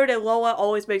episode, and Lola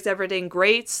always makes everything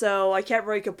great, so I can't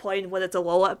really complain when it's a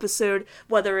Lola episode,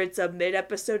 whether it's a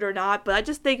mid-episode or not, but I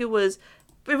just think it was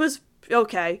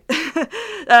okay.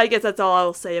 I guess that's all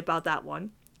I'll say about that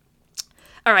one.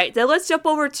 Alright, then let's jump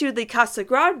over to the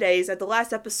Casagrandes, and the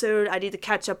last episode I need to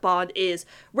catch up on is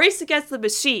Race Against the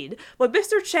Machine. When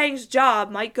Mr. Chang's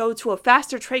job might go to a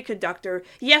faster train conductor,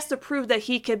 he has to prove that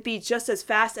he can be just as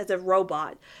fast as a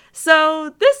robot.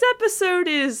 So, this episode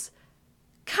is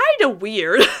kind of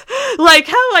weird. How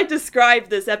do I describe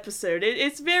this episode?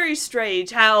 It's very strange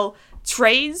how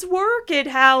trains work, and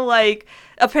how,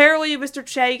 apparently Mr.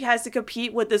 Chang has to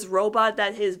compete with this robot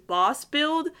that his boss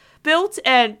built,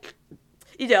 and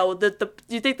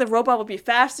you think the robot would be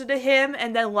faster than him,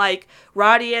 and then,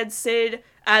 Roddy and Sid,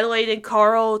 Adelaide and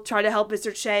Carl try to help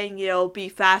Mr. Chang, be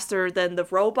faster than the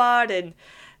robot, and,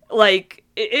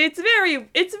 it's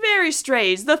very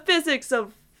strange. The physics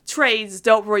of trains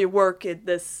don't really work in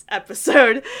this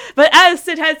episode, but as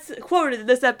Sid has quoted in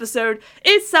this episode,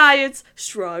 it's science,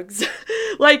 shrugs.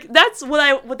 That's what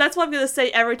I'm gonna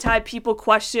say every time people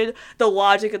question the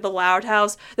logic of the Loud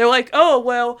House. They're like, oh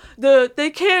well, they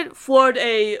can't flood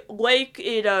a lake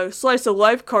in a Slice of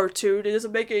Life cartoon, it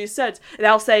doesn't make any sense. And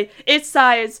I'll say, it's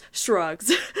science,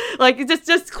 shrugs.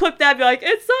 Just clip that and be like,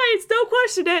 it's science, don't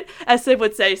question it, as Sid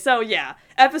would say. So yeah,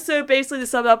 episode basically to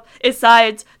sum up, it's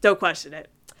science, don't question it.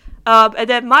 And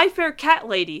then My Fair Cat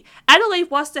Lady. Adelaide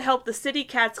wants to help the city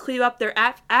cats clean up their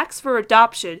acts for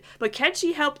adoption, but can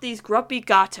she help these grumpy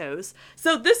gatos?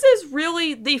 So this is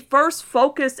really the first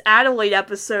focused Adelaide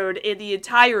episode in the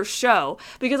entire show,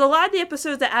 because a lot of the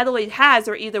episodes that Adelaide has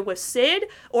are either with Sid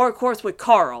or, of course, with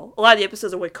Carl. A lot of the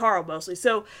episodes are with Carl mostly.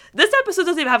 So this episode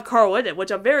doesn't even have Carl in it,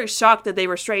 which I'm very shocked that they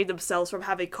restrained themselves from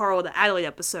having Carl in the Adelaide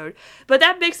episode. But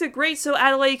that makes it great so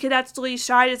Adelaide can actually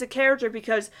shine as a character,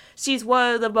 because she's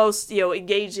one of the most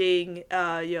engaging,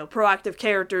 proactive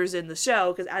characters in the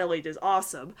show, because Adelaide is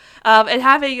awesome. And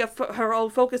having her own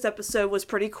focus episode was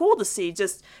pretty cool to see,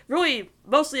 just really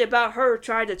mostly about her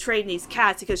trying to train these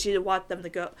cats, because she didn't want them to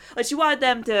go, she wanted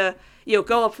them to,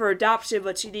 go up for adoption,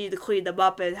 but she needed to clean them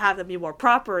up and have them be more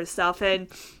proper and stuff. And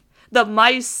the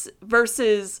mice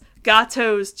versus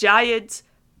Gato's giant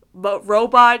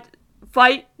robot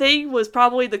fight thing was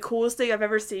probably the coolest thing I've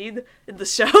ever seen in the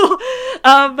show.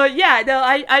 But yeah, no,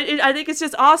 I think it's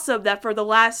just awesome that for the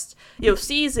last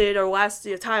season or last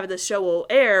time the show will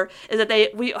air, is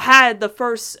that we had the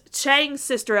first Chang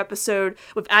sister episode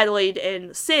with Adelaide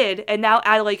and Sid, and now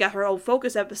Adelaide got her own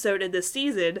focus episode in this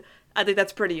season. I think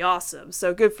that's pretty awesome.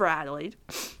 So good for Adelaide.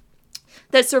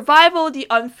 that survival of the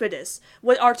unfittest.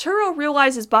 When Arturo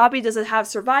realizes Bobby doesn't have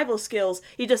survival skills,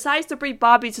 he decides to bring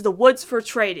Bobby to the woods for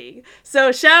training.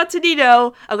 So shout out to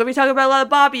Nino. I'm going to be talking about a lot of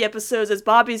Bobby episodes as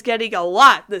Bobby's getting a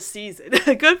lot this season.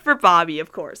 Good for Bobby,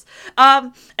 of course.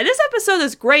 And this episode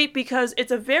is great because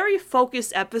it's a very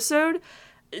focused episode.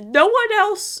 No one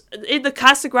else in the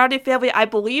Casagrande family, I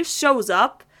believe, shows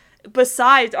up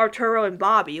besides Arturo and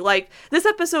Bobby. Like, this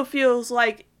episode feels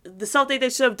like something they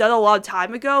should have done a long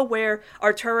time ago, where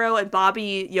Arturo and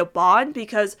Bobby, bond,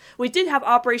 because we did have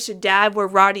Operation Dad where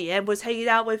Ronnie M was hanging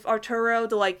out with Arturo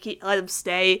to, let him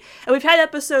stay, and we've had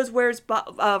episodes where it's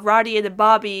Ronnie and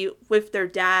Bobby with their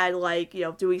dad,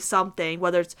 doing something,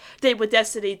 whether it's Date with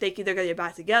Destiny, thinking they're gonna get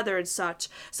back together and such.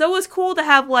 So it was cool to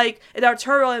have, an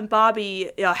Arturo and Bobby,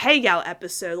 hangout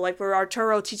episode, where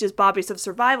Arturo teaches Bobby some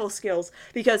survival skills,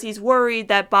 because he's worried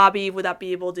that Bobby would not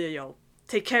be able to,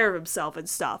 take care of himself and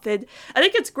stuff. And I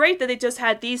think it's great that they just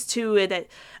had these two in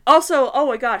it. Also, oh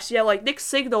my gosh, Nick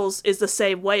Signals is the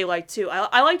same way, too.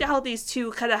 I liked how these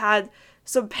two kind of had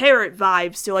some parent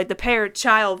vibes to, the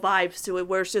parent-child vibes to it,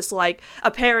 where it's just,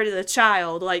 a parent and a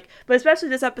child, but especially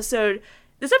this episode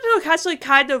actually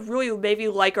kind of really made me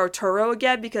like Arturo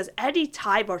again, because any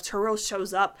time Arturo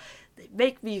shows up, they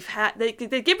make me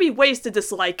they give me ways to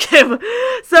dislike him.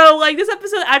 So, this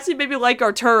episode actually made me like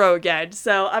Arturo again.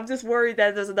 So, I'm just worried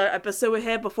that there's another episode with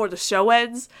him before the show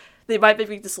ends. They might make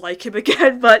me dislike him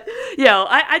again. But,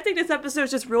 I think this episode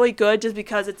is just really good just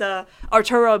because it's a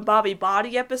Arturo and Bobby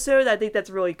body episode. I think that's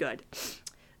really good.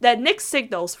 Then Nick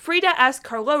signals. Frida asks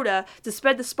Carlota to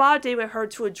spend the spa day with her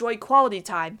to enjoy quality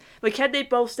time, but can they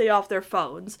both stay off their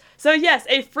phones? So yes,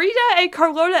 a Frida and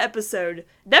Carlota episode.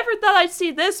 Never thought I'd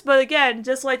see this, but again,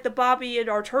 just like the Bobby and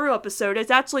Arturo episode, it's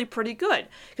actually pretty good.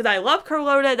 Because I love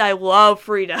Carlota and I love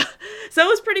Frida. So it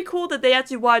was pretty cool that they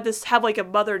actually wanted to have a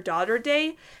mother-daughter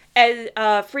day. And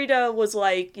Frida was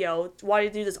wanted to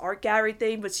do this art gallery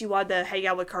thing, but she wanted to hang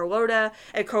out with Carlota,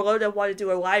 and Carlota wanted to do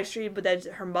a live stream, but then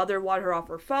her mother wanted her off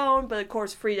her phone, but of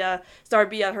course Frida started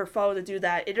being on her phone to do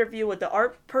that interview with the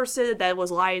art person, and then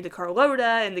was lying to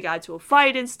Carlota, and they got into a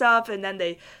fight and stuff, and then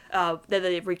they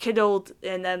rekindled,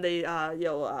 and then they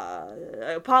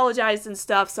apologized and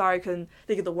stuff. Sorry, I couldn't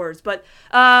think of the words, but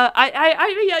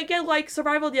I again, like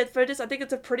Survival of the Unfittest, I think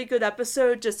it's a pretty good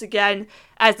episode. Just again,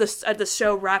 as the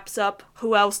show wraps up,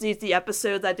 who else needs the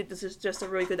episode? I think this is just a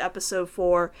really good episode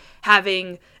for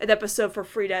having an episode for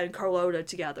Frida and Carlota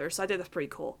together. So I think that's pretty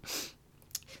cool.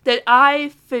 Then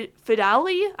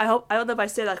Fidali, I don't know if I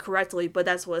said that correctly, but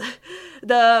that's what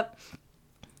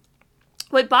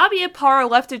When Bobby and Par are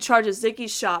left in charge of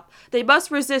Ziggy's shop, they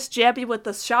must resist jamming with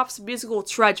the shop's musical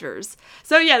treasures.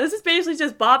 So yeah, this is basically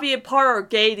just Bobby and Par are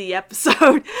gay, the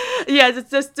episode. Yeah,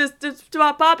 it's just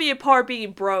Bobby and Par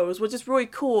being bros, which is really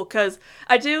cool, because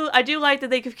I do like that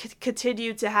they could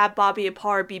continue to have Bobby and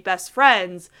Par be best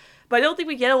friends, but I don't think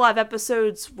we get a lot of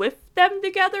episodes with them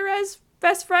together as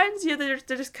best friends. They're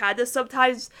just kind of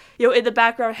sometimes, in the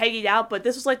background hanging out, but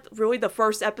this was really the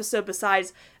first episode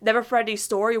besides Neverending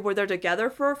Story where they're together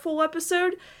for a full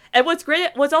episode. And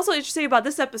what's also interesting about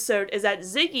this episode is that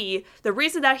Ziggy, the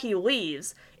reason that he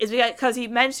leaves is because he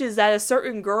mentions that a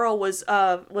certain girl was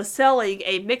selling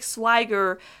a Mick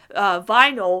Swagger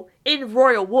vinyl in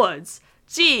Royal Woods.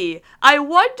 Gee, I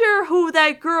wonder who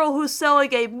that girl who's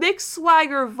selling a Mick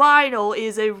Swagger vinyl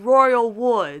is in Royal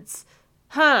Woods.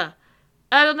 Huh.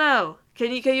 I don't know.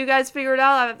 Can you guys figure it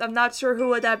out? I'm not sure who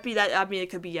would that be. It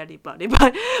could be anybody,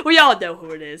 but we all know who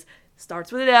it is.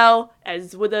 Starts with an L,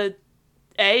 ends with a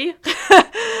A.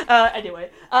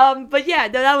 Anyway. But yeah,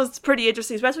 that was pretty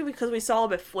interesting, especially because we saw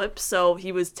him at Flip, so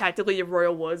he was technically in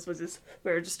Royal Woods, which is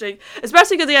very interesting.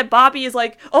 Especially because again, Bobby is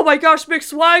like, oh my gosh, Mick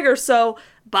Swagger. So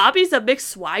Bobby's a Mick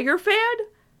Swagger fan?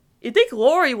 You'd think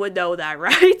Lori would know that,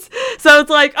 right? So it's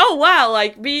like, oh wow,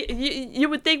 you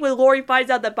would think when Lori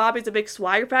finds out that Bobby's a big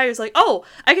Swagger fan, it's like, oh,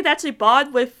 I could actually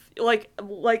bond with, like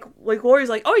Lori's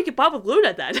like, oh, you can bond with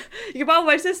Luna then. You can bond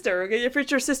with my sister, your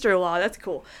future sister-in-law, that's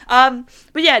cool. But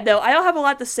yeah, no, I don't have a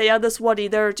lot to say on this one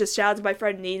either. Just shout out to my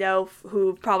friend Nino,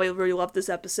 who probably really loved this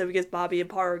episode because Bobby and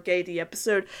Par are gay the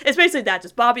episode. It's basically that,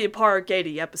 just Bobby and Par are gay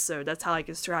the episode. That's how I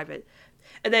can describe it.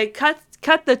 And then cut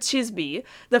the Chisme.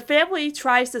 The family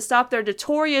tries to stop their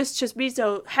notorious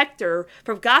Chismito Hector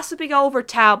from gossiping all over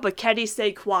town, but can he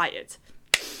stay quiet?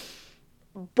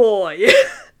 Boy.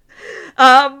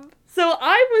 So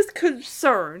I was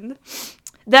concerned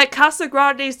that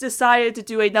Casagrandes decided to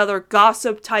do another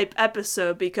gossip type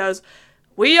episode because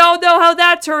we all know how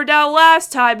that turned out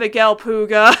last time, Miguel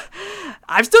Puga.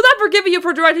 I'm still not forgiving you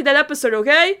for directing that episode,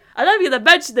 okay? I'm not even gonna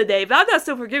mention the name, but I'm not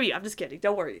still forgiving you. I'm just kidding.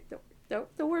 Don't worry.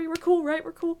 Don't worry, we're cool, right?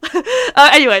 We're cool.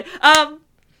 Anyway,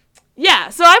 Yeah,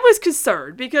 so I was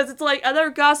concerned because it's like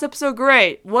another gossip so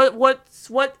great.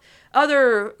 What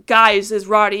other guys is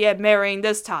Roddy Ann marrying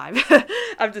this time?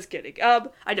 I'm just kidding.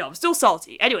 I know I'm still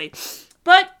salty. Anyway,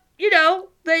 but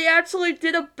they actually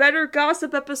did a better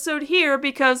gossip episode here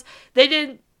because they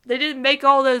didn't make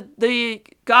all the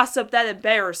gossip that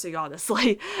embarrassing,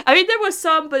 honestly. I mean, there was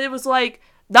some, but it was like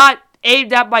not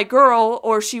aimed at my girl,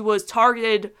 or she was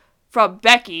targeted from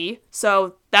Becky,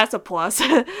 so that's a plus.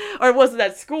 Or it wasn't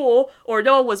at school, or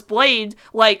no one was blamed.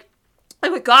 Like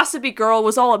a Gossipy Girl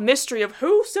was all a mystery of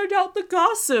who sent out the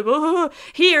gossip.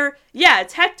 Here, yeah,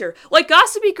 it's Hector. Like,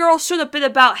 Gossipy Girl should have been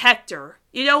about Hector.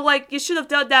 You should have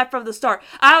done that from the start.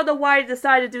 I don't know why they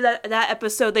decided to do that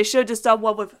episode. They should have just done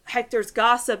one with Hector's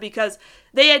gossip, because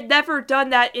they had never done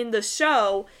that in the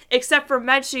show, except for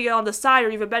mentioning it on the side,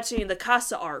 or even mentioning the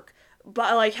Casa arc.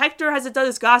 But, like, Hector hasn't done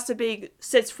his gossiping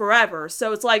since forever,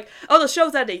 so it's like, oh, the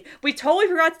show's ending. We totally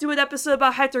forgot to do an episode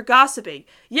about Hector gossiping.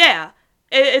 Yeah.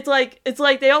 It's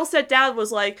like they all sat down and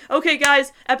was like, okay,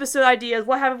 guys, episode ideas,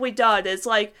 what haven't we done? It's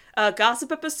like,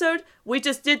 gossip episode? We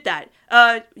just did that.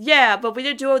 Yeah, but we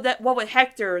didn't do that one with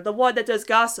Hector, the one that does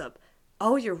gossip.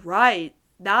 Oh, you're right.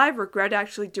 Now I regret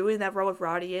actually doing that role with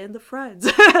Roddy and the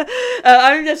Friends.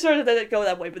 I'm not sure that it didn't go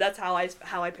that way, but that's how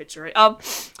I picture it.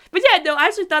 But yeah, no, I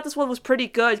actually thought this one was pretty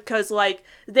good, because, like,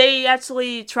 they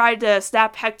actually tried to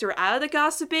snap Hector out of the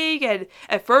gossiping, and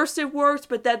at first it worked,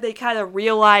 but then they kind of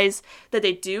realized that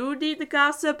they do need the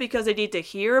gossip, because they need to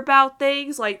hear about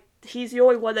things. Like, he's the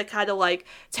only one that kind of, like,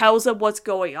 tells them what's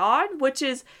going on, which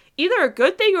is either a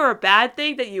good thing or a bad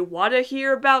thing, that you want to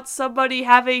hear about somebody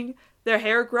having their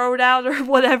hair grown out or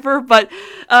whatever. But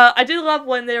I did love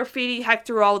when they were feeding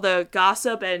Hector all the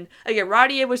gossip, and again,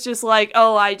 Roddy was just like,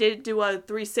 oh, I didn't do a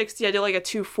 360, I did like a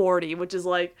 240, which is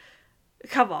like,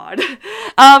 come on.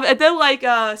 And then like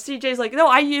CJ's like, no,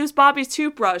 I used Bobby's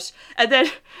toothbrush, and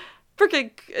then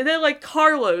like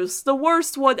Carlos, the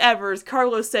worst one ever, is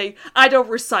Carlos saying, I don't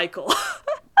recycle.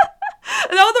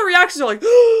 And all the reactions are like,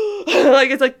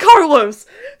 like, it's like, Carlos,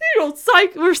 you don't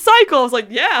recycle. I was like,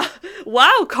 yeah,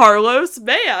 wow, Carlos,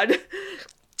 man.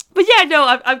 But yeah,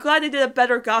 no, I'm glad they did a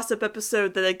better gossip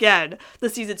episode than, again, the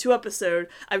season 2 episode.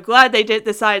 I'm glad they didn't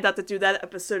decide not to do that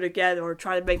episode again, or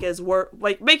try to make it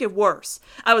make it worse.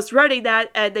 I was dreading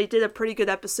that, and they did a pretty good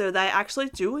episode that I actually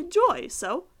do enjoy.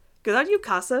 So, good on you,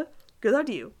 Casa. Good on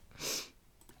you.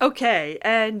 Okay,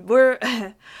 and we're...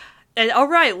 And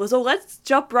alright, so let's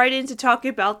jump right into talking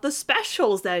about the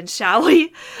specials then, shall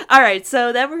we? Alright,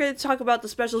 so then we're going to talk about the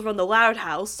specials from the Loud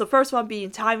House. The first one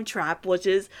being Time Trap, which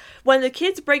is when the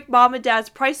kids break Mom and Dad's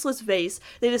priceless vase,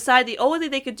 they decide the only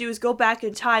thing they can do is go back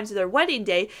in time to their wedding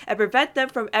day and prevent them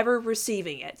from ever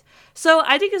receiving it. So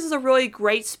I think this is a really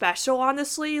great special,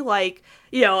 honestly. Like,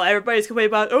 everybody's complaining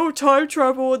about, oh, time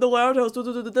travel in the Loud House,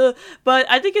 but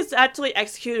I think it's actually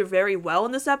executed very well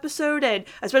in this episode, and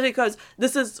especially because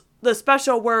this is the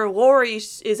special where Lori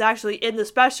is actually in the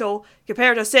special,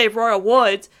 compared to, say, Royal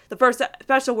Woods, the first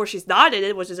special where she's not in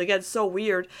it, which is, again, so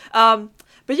weird.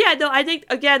 But yeah, no, I think,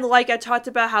 again, like I talked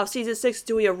about how Season 6 is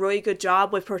doing a really good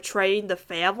job with portraying the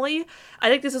family, I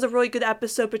think this is a really good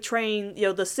episode portraying,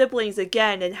 the siblings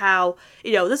again, and how,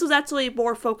 this was actually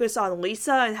more focused on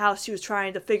Lisa and how she was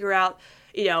trying to figure out,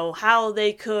 how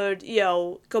they could,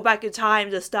 go back in time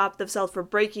to stop themselves from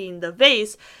breaking the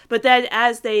vase. But then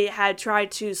as they had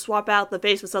tried to swap out the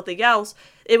vase with something else,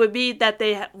 it would mean that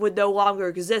they would no longer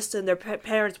exist and their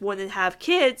parents wouldn't have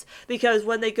kids, because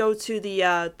when they go to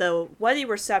the wedding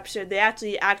reception, they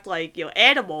actually act like,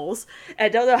 animals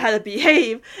and don't know how to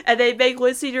behave, and they make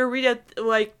Lindsay and Rita,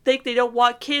 like, think they don't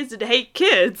want kids and hate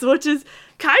kids, which is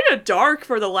kind of dark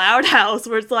for the Loud House,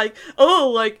 where it's like, oh,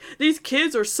 like, these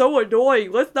kids are so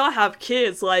annoying, let's not have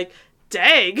kids, like,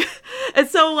 dang. And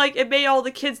so, like, it made all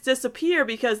the kids disappear,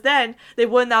 because then they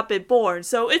would not have been born.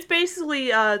 So it's basically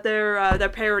their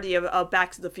parody of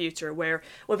Back to the Future, where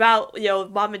without,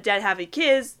 Mom and Dad having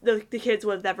kids, the kids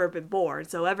would have never been born.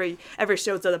 So every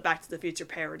show's done a Back to the Future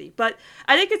parody. But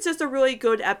I think it's just a really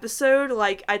good episode.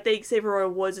 Like, I think Save Royal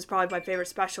Woods is probably my favorite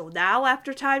special now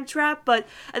after Time Trap, but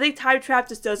I think Time Trap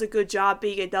just does a good job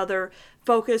being another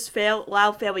focused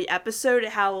Loud family episode,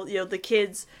 how, the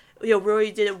kids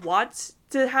really didn't want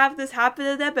to have this happen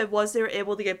to them, and once they were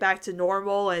able to get back to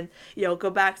normal and, go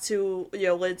back to,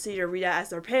 Lindsay and Rita as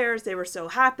their parents, they were so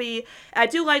happy. And I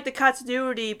do like the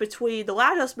continuity between the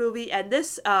Loud House movie and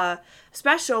this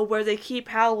special, where they keep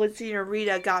how Lindsay and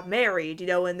Rita got married,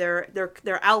 and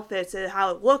their outfits and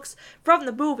how it looks from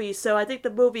the movie. So I think the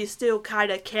movie is still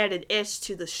kind of canon-ish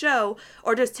to the show,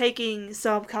 or just taking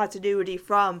some continuity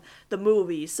from the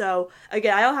movie. So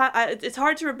again, it's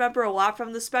hard to remember a lot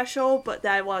from the special, but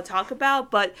that I want to talk about.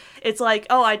 about, but it's like,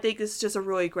 oh, I think it's just a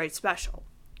really great special.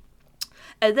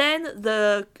 And then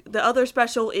the other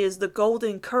special is the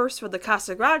Golden Curse for the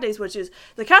Casagrandes, which is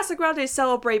the Casagrandes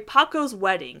celebrate Paco's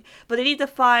wedding, but they need to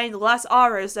find Las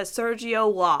Aras that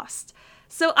Sergio lost.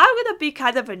 So I'm going to be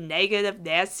kind of a negative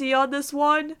Nancy on this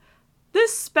one.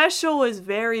 This special is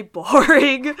very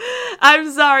boring.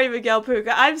 I'm sorry, Miguel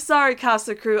Puga. I'm sorry,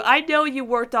 Casa Crew. I know you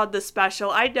worked on this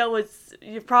special. I know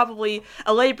you're probably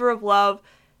a labor of love.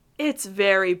 It's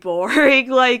very boring.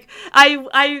 Like, I'm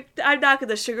not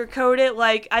gonna sugarcoat it.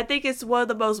 Like, I think it's one of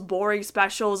the most boring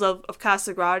specials of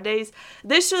Casagrandes.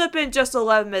 This should have been just an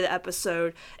 11-minute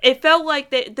episode. It felt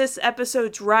like this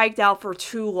episode dragged out for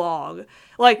too long.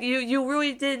 Like, you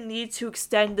really didn't need to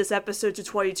extend this episode to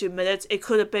 22 minutes. It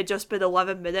could have just been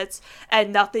 11 minutes,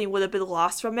 and nothing would have been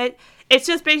lost from it. It's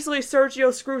just basically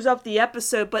Sergio screws up the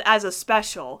episode, but as a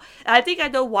special. And I think I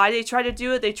know why they tried to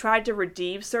do it. They tried to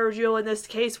redeem Sergio in this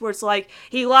case, where it's like,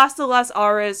 he lost to Las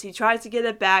Aras, he tries to get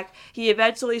it back, he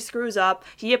eventually screws up,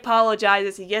 he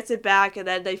apologizes, he gets it back, and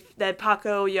then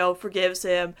Paco, forgives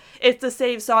him. It's the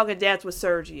same song and dance with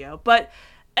Sergio. But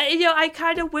I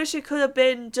kind of wish it could have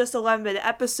been just 11-minute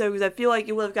episode, because I feel like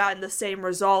you would have gotten the same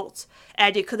result,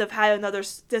 and you could have had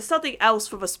there's something else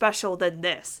from a special than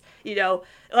this.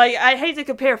 Like, I hate to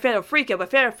compare Phantom Freakout, but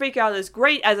Phantom Freakout is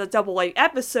great as a double-length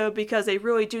episode because they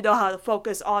really do know how to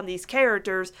focus on these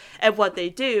characters and what they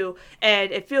do,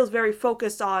 and it feels very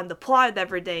focused on the plot and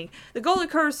everything. The Golden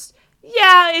Curse,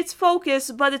 yeah, it's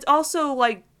focused, but it's also,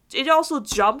 like, it also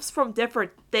jumps from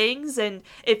different things, and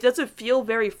it doesn't feel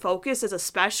very focused as a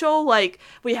special. Like,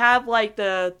 we have, like,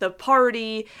 the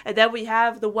party, and then we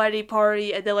have the wedding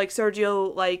party, and then, like,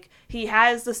 Sergio, like, he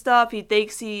has the stuff, he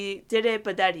thinks he did it,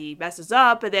 but then he messes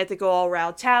up, and they have to go all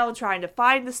around town trying to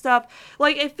find the stuff.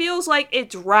 Like, it feels like it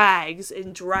drags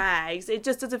and drags. It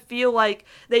just doesn't feel like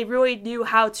they really knew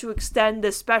how to extend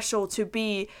this special to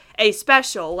be a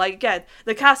special. Like, again,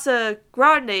 the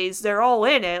Casagrandes, they're all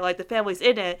in it, like, the family's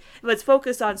in it, but it's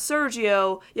focused on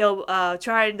Sergio,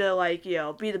 trying to, like,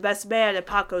 be the best man at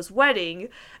Paco's wedding,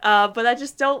 but I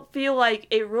just don't feel like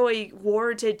it really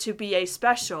warranted to be a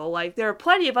special. Like, there are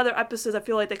plenty of other episodes I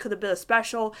feel like they could have been a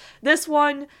special. This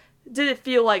one didn't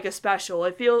feel like a special.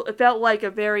 It felt like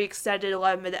a very extended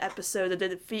 11-minute episode that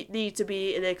didn't need to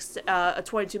be a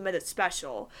 22-minute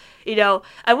special.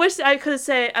 I wish I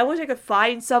could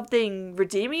find something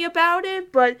redeeming about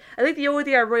it, but I think the only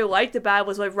thing I really liked about it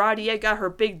was when Ronnie got her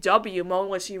big W moment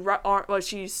when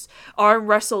she arm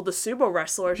wrestled the sumo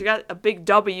wrestler. She got a big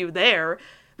W there.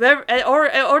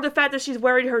 Or the fact that she's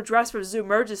wearing her dress from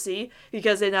Zoomergency,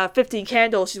 because in 15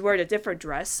 Candles she's wearing a different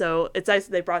dress, so it's nice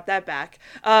that they brought that back.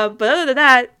 But other than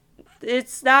that,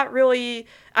 it's not really,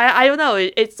 I don't know,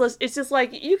 it's just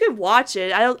like, you can watch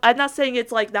it. I'm not saying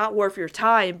it's, like, not worth your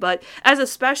time, but as a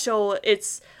special,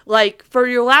 it's like, for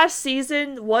your last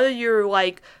season, one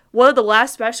of the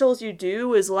last specials you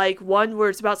do is, like, one where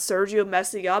it's about Sergio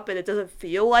messing up and it doesn't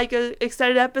feel like an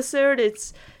extended episode.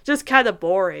 It's just kind of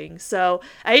boring. So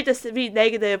I hate to be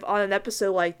negative on an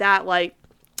episode like that. Like,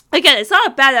 again, it's not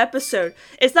a bad episode.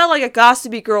 It's not like a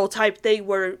Gossipy Girl type thing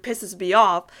where it pisses me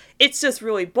off. It's just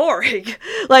really boring.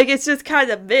 Like, it's just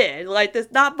kind of mid. Like,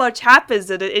 there's not much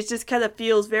happens in it. It just kind of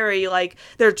feels very, like,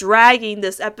 they're dragging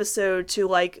this episode to,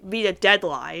 like, meet a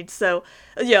deadline. So,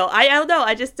 I don't know.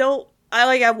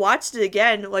 I watched it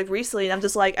again, like, recently, and I'm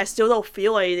just like, I still don't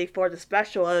feel anything for the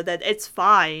special other than it's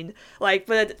fine. Like,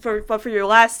 but for your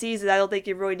last season, I don't think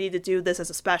you really need to do this as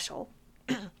a special.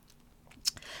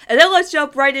 And then let's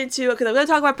jump right into, because I'm going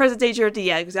to talk about President Danger at the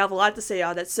end, because I have a lot to say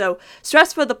on it. So,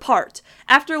 stress for the part.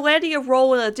 After landing a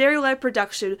role in a Dairyland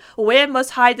production, Luann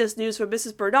must hide this news from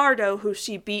Mrs. Bernardo, who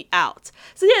she beat out.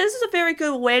 So yeah, this is a very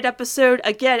good Luann episode.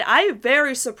 Again, I'm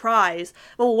very surprised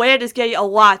Luann is getting a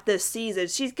lot this season.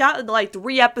 She's gotten, like,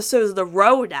 3 episodes in a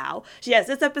row now. She has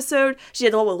this episode, she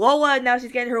had the one with Lola, and now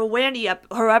she's getting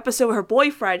her episode with her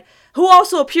boyfriend, who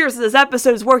also appears in this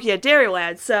episode is working at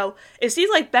Dairyland. So it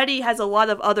seems like Benny has a lot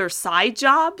of other side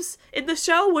jobs in the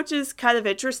show, which is kind of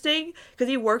interesting, because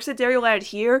he works at Dairyland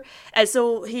here, and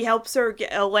so he helps her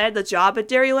land a job at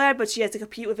Dairyland, but she has to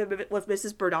compete with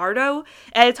Mrs. Bernardo.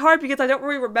 And it's hard because I don't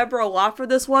really remember a lot for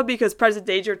this one because President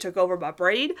Danger took over my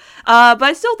brain. But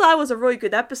I still thought it was a really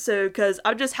good episode, because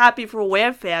I'm just happy for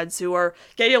Luann fans who are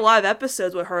getting a lot of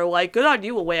episodes with her. Like, good on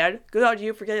you, Luann. Good on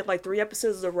you for getting, like, 3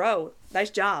 episodes in a row.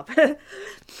 Nice job.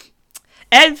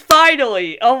 And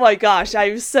finally, oh my gosh,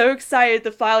 I'm so excited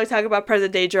to finally talk about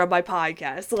President Danger on my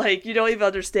podcast. Like, you don't even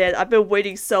understand. I've been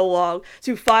waiting so long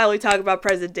to finally talk about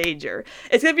President Danger.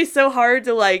 It's gonna be so hard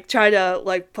to, like, try to,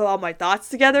 like, put all my thoughts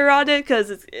together on it, because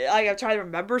it's, like, I'm trying to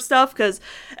remember stuff, because,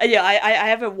 yeah, I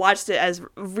haven't watched it as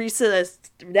recent as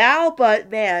now,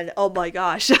 but, man, oh my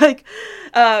gosh. Like,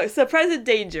 so President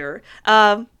Danger,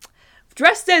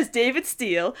 dressed as David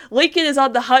Steele, Lincoln is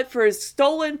on the hunt for his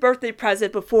stolen birthday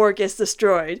present before it gets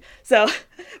destroyed. So,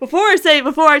 before I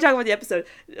talk about the episode,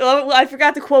 I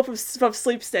forgot the quote from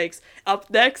Sleepstakes. Up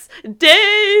next,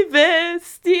 David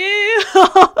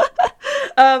Steele!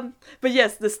 But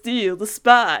yes, the Steele, the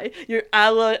spy, your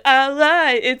ally,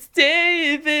 it's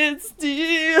David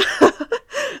Steele!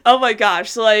 Oh my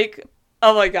gosh, Grey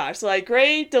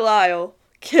DeLisle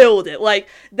killed it. Like,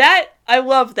 that, I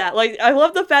love that. Like, I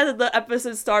love the fact that the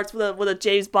episode starts with a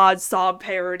James Bond song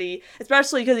parody,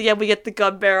 especially because, again, we get the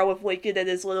gun barrel with Lincoln and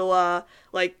his little,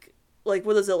 like,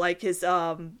 what is it, like, his,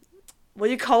 what do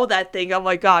you call that thing? Oh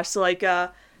my gosh, so, like,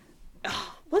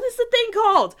 what is the thing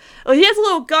called? Oh, he has a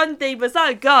little gun thing, but it's not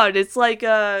a gun, it's like,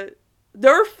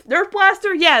 Nerf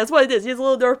blaster? Yeah, that's what it is. He has a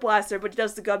little Nerf blaster, but he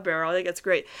does the gun barrel. I think that's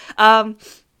great.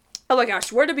 Oh my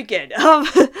gosh, where to begin?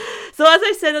 So as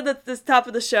I said at the top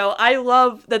of the show, I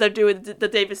love that they're doing the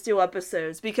David Steele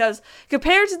episodes, because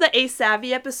compared to the Ace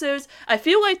Savvy episodes, I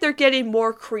feel like they're getting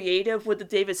more creative with the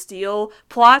David Steele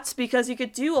plots, because you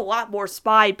could do a lot more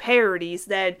spy parodies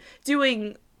than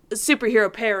doing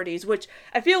superhero parodies, which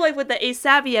I feel like with the Ace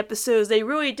Savvy episodes, they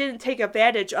really didn't take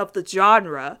advantage of the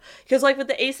genre. Because, like, with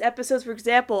the Ace episodes, for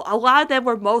example, a lot of them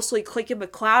were mostly Click and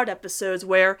McCloud episodes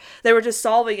where they were just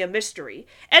solving a mystery.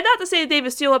 And not to say the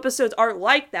David Steele episodes aren't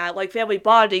like that. Like, Family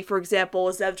Bonding, for example,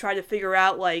 is them trying to figure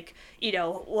out, like, you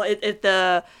know, if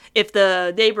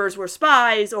the neighbors were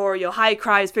spies, or, you know, high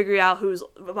crimes, figuring out who's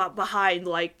behind,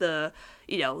 like, the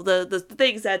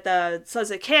things that the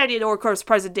Sunset Canyon, or of course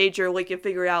President Danger, Lincoln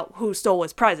figure out who stole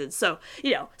his presents. So,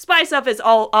 you know, spy stuff is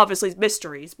all obviously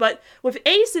mysteries. But with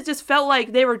Ace, it just felt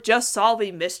like they were just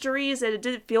solving mysteries, and it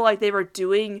didn't feel like they were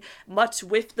doing much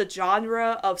with the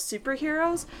genre of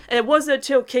superheroes. And it wasn't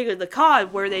until King of the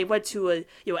Con where they went to a,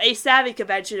 you know, Ace Savvy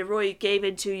convention and really gave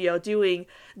into, you know, doing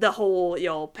the whole, you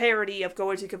know, parody of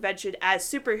going to convention as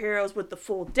superheroes with the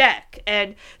full deck.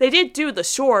 And they did do the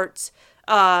shorts,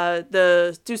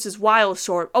 the Deuces Wild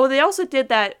short. Oh, they also did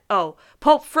that,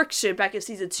 Pulp Friction back in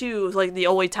season 2 was, like, the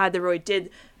only time they really did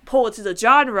pull into the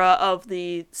genre of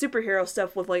the superhero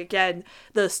stuff with, like, again,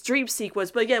 the dream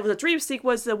sequence. But again, it was a dream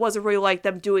sequence that wasn't really like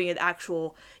them doing an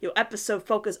actual, you know, episode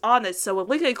focus on it. So when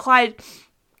Lincoln and Clyde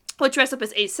would dress up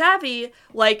as Ace Savvy,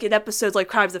 like in episodes like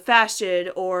Crimes of Fashion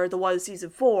or the one in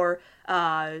season 4,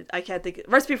 I can't think,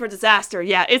 Recipe for Disaster,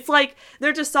 yeah, it's like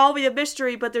they're just solving a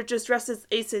mystery, but they're just dressed as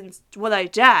Ace and One-Eye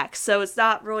Jack, so it's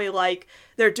not really like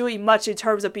they're doing much in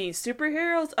terms of being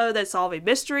superheroes other than solving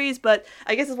mysteries, but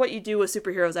I guess it's what you do with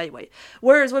superheroes anyway.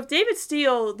 Whereas with David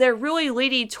Steele, they're really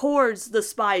leaning towards the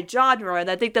spy genre, and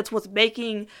I think that's what's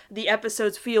making the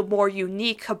episodes feel more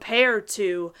unique compared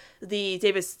to the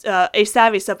Ace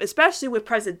Savvy stuff, especially with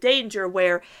President Danger,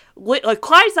 where, like,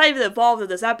 Clyde's not even involved in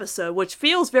this episode, which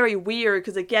feels very weird,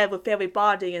 because again, with Family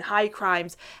Bonding and High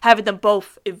Crimes, having them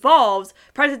both involved,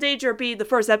 President Danger being the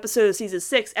first episode of season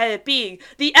 6, and it being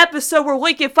the episode where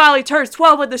Lincoln finally turns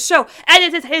 12 in the show, and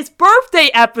it is his birthday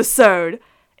episode!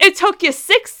 It took you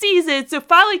 6 seasons to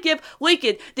finally give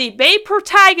Lincoln, the main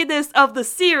protagonist of the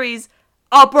series,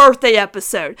 a birthday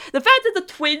episode. The fact that the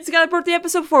twins got a birthday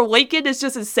episode before Lincoln is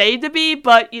just insane to me,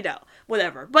 but, you know,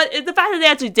 whatever. But the fact that they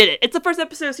actually did it. It's the first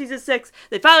episode of season 6.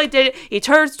 They finally did it. He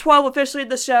turns 12 officially in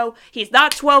the show. He's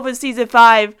not 12 in season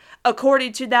 5.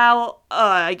 According to now,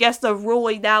 I guess the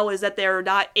ruling now is that they're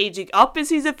not aging up in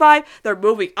season 5. They're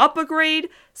moving up a grade.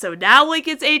 So now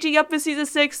Lincoln's aging up in season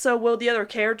 6. So will the other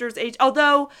characters age?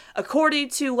 Although, according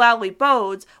to Loudly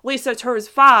Bones, Lisa turns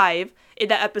 5 in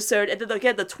that episode. And then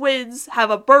again, the twins have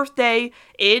a birthday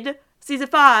in season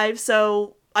 5.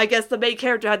 So I guess the main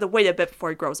character had to wait a bit before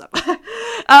he grows up. But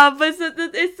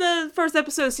it's the first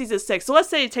episode of season 6. So let's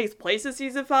say it takes place in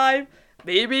season 5.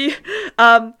 Maybe.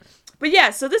 But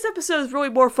yeah, so this episode is really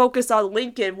more focused on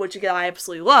Lincoln, which again I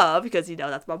absolutely love, because, you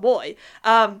know, that's my boy.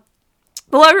 But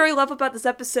what I really love about this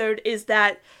episode is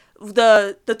that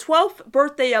the 12th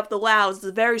birthday of the Louds is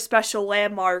a very special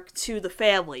landmark to the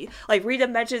family. Like, Rita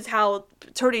mentions how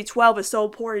turning 12 is so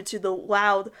important to the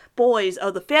Loud boys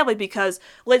of the family because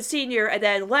Lynn Sr. and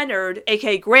then Leonard,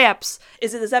 aka Gramps,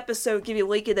 is in this episode giving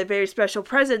Lincoln a very special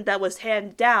present that was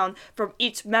handed down from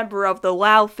each member of the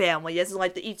Loud family. As in,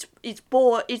 like, each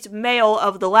male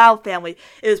of the Loud family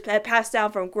is passed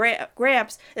down from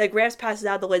Gramps, and then Gramps passes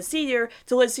down to Lynn Sr.,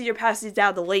 to Lynn Sr. passes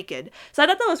down to Lincoln. So I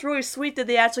thought that was really sweet that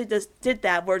they actually just did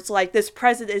that, where it's like this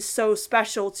present is so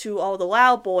special to all the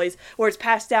Loud boys, where it's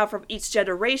passed down from each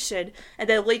generation, and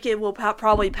then Lincoln will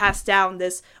probably pass down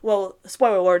this, well,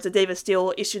 spoiler alert, the David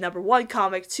Steele issue #1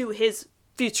 comic to his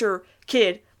future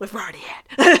kid with Ronnie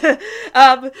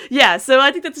Ann. Yeah, so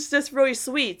I think that's just really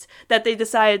sweet that they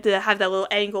decided to have that little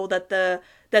angle that the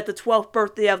 12th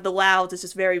birthday of the Louds is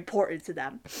just very important to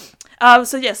them.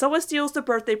 So yeah, someone steals the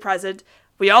birthday present.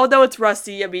 We all know it's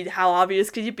Rusty. I mean, how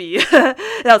obvious can you be? And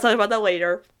I'll talk about that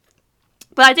later.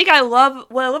 But I think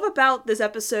what I love about this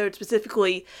episode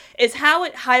specifically is how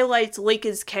it highlights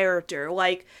Lincoln's character.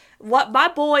 Like, what my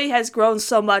boy has grown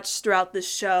so much throughout this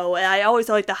show, and I always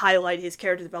like to highlight his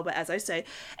character development, as I say.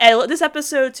 And this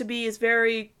episode, to me, is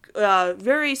very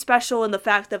special in the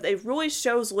fact that it really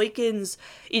shows Lincoln's,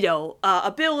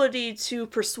 ability to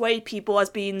persuade people as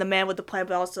being the man with the plan,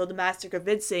 but also the master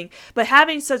convincing. But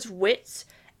having such wit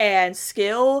and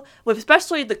skill, with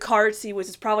especially the card scene, which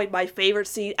is probably my favorite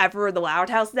scene ever in the Loud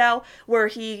House now, where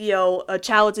he,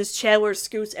 challenges Chandler,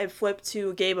 Scoots, and Flip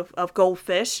to a game of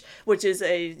Goldfish, which is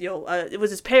it was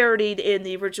just parodied in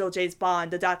the original James Bond,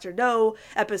 the Dr. No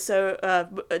episode,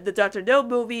 the Dr. No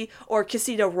movie, or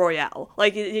Casino Royale.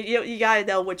 Like, you gotta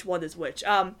know which one is which.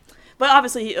 But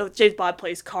obviously, James Bond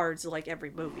plays cards in, like,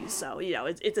 every movie, so,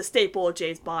 it's a staple of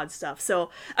James Bond stuff. So,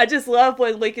 I just love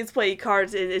when Lincoln's playing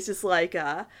cards, and it's just like,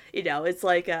 it's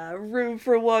like, room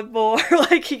for one more,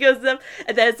 like, he goes to them,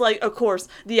 and then it's like, of course,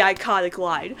 the iconic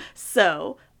line,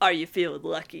 so, are you feeling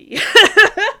lucky?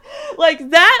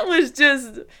 Like, that was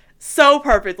just so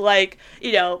perfect, like,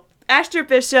 Astor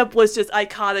Bishop was just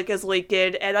iconic as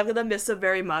Lincoln, and I'm gonna miss him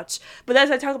very much. But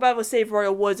as I talk about with Save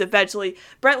Royal Woods, eventually,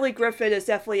 Brentley Griffin is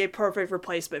definitely a perfect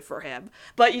replacement for him.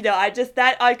 But,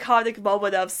 that iconic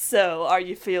moment of, so, are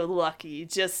you feeling lucky?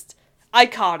 Just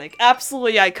iconic.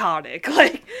 Absolutely iconic.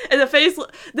 Like, and the facial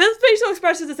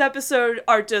expressions this episode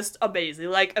are just amazing.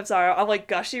 Like, I'm sorry, I'm, like,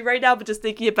 gushy right now, but just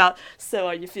thinking about, so,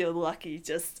 are you feeling lucky?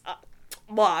 Just,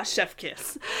 chef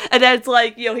kiss. And then it's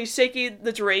like, he's shaking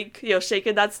the drink,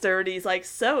 shaking that stir, and he's like,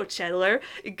 so, Chandler,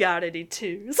 got any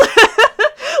twos?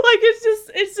 Like,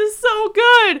 it's just so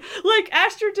good. Like,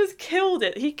 Astor just killed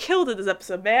it. He killed it this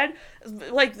episode, man.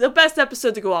 Like, the best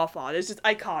episode to go off on. It's just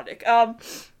iconic.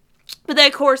 But then,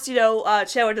 of course,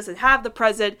 Chandler doesn't have the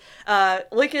present.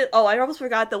 Lincoln, I almost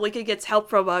forgot that Lincoln gets help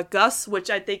from Gus, which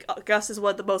I think Gus is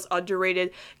one of the most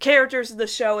underrated characters in the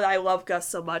show, and I love Gus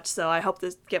so much, so I hope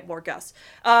to get more Gus.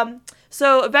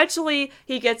 So eventually,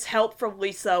 he gets help from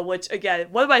Lisa, which, again,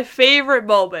 one of my favorite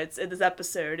moments in this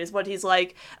episode is when he's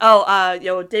like,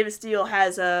 David Steele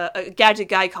has a gadget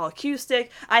guy called Q-Stick.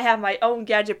 I have my own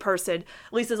gadget person.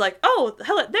 Lisa's like, oh,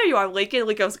 hello, there you are, Lincoln.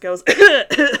 Lincoln goes,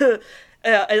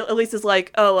 at least it's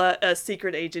like, a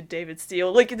secret agent David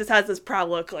Steele. Lincoln just has this proud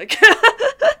look, like,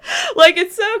 like,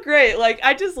 it's so great. Like,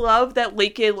 I just love that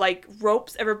Lincoln, like,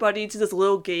 ropes everybody into this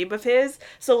little game of his.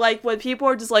 So, like, when people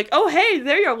are just like, oh, hey,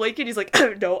 there you are, Lincoln, he's like,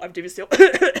 no, I'm David Steele.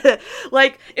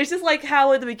 Like, it's just like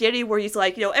how in the beginning where he's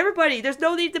like, everybody, there's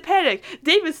no need to panic.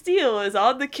 David Steele is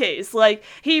on the case. Like,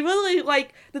 he really,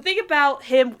 like, the thing about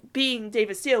him being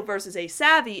David Steele versus A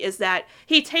Savvy is that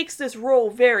he takes this role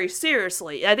very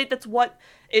seriously. And I think that's what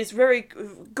is very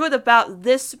good about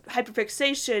this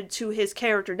hyperfixation to his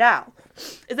character now,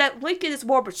 is that Lincoln is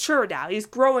more mature now. He's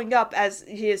growing up as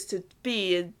he is to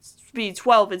be in being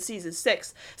 12 in season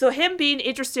 6. So him being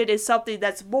interested in something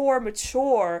that's more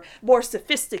mature, more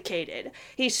sophisticated,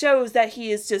 he shows that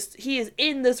he is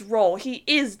in this role. He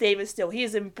is David Steele. He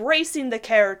is embracing the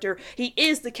character. He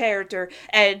is the character,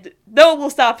 and no one will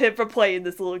stop him from playing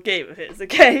this little game of his,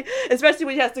 okay? Especially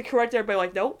when he has to correct everybody,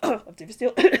 like, no, I'm David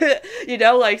Steele.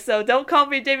 So don't call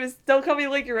me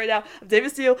Lincoln right now. I'm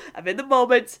David Steele. I'm in the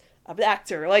moment. I'm an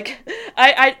actor. Like,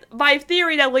 my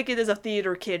theory that Lincoln is a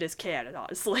theater kid is canon,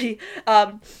 honestly.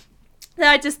 Then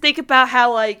I just think about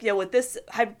how, like, with this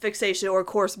hyperfixation, or of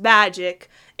course magic,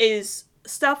 is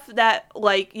stuff that,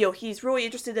 like, he's really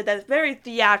interested in that's very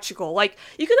theatrical. Like,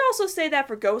 you could also say that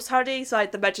for Ghost Hunting, so I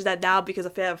have to mention that now because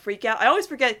of Phantom Freakout. I always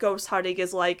forget Ghost Hunting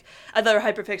is, like, another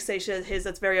hyperfixation of his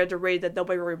that's very underrated that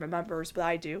nobody really remembers, but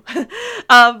I do.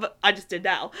 I just did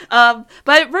now. But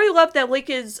I really love that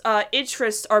Lincoln's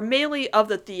interests are mainly of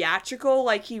the theatrical.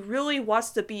 Like, he really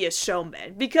wants to be a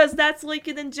showman, because that's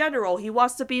Lincoln in general. He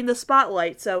wants to be in the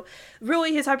spotlight, so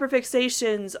really his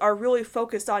hyperfixations are really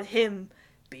focused on him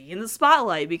be in the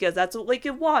spotlight, because that's what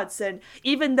Lincoln wants. And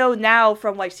even though now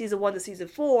from like season 1 to season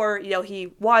 4,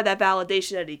 he wanted that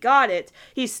validation and he got it,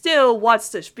 he still wants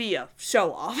to be a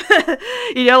show off.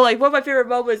 Like one of my favorite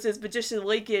moments is Magician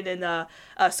Lincoln in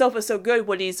Sofa So Good,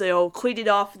 when he's cleaning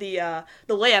off the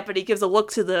lamp, and he gives a look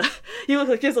to the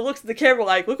gives a look to the camera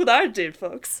like, look what I did,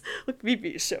 folks, look at me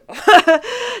be a show off.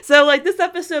 So like this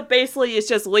episode basically is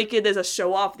just Lincoln as a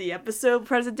show off the episode,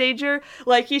 Present Danger.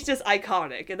 Like he's just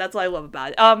iconic, and that's what I love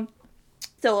about it.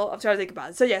 So I'm trying to think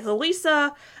about it. So yeah, so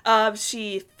Lisa,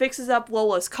 she fixes up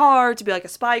Lola's car to be like a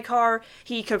spy car.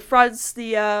 He confronts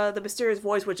the mysterious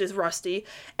voice, which is Rusty.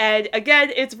 And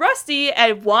again, it's Rusty,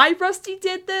 and why Rusty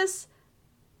did this?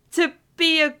 To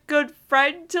be a good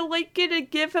friend to Lincoln and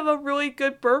give him a really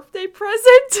good birthday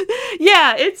present.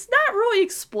 Yeah, it's not really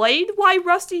explained why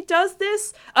Rusty does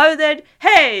this, other than,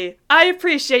 hey, I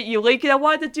appreciate you, Lincoln. I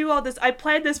wanted to do all this. I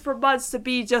planned this for months to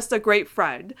be just a great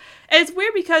friend. And it's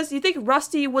weird because you think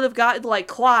Rusty would have gotten like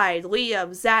Clyde,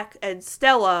 Liam, Zach, and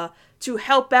Stella to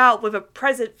help out with a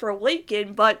present for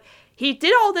Lincoln, but he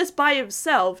did all this by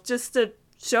himself just to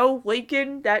show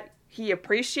Lincoln that he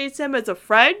appreciates him as a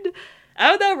friend. I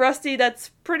don't know, Rusty, that's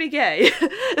pretty gay.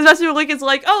 Especially when Lincoln's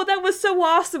like, oh, that was so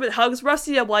awesome, and hugs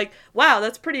Rusty. I'm like, wow,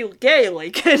 that's pretty gay,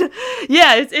 Lincoln.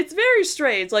 Yeah, it's very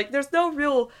strange. Like, there's no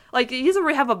real, like, he doesn't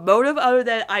really have a motive other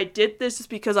than I did this just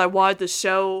because I wanted to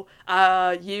show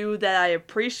you that I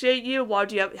appreciate you,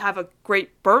 wanted you to have a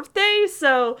great birthday,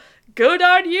 so good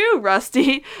on you,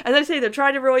 Rusty. As I say, they're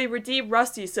trying to really redeem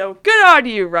Rusty, so good on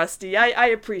you, Rusty. I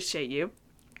appreciate you.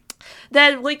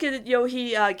 Then Lincoln,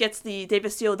 he gets the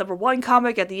David Steele #1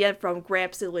 comic at the end from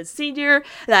Gramps and Liz Sr.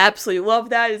 And I absolutely love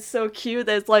that. It's so cute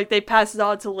that it's like they pass it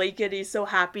on to Lincoln. He's so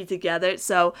happy to get it.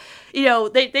 So,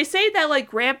 they say that like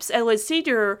Gramps and Liz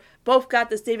Sr. both got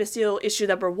this David Steele issue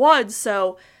 #1.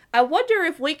 So I wonder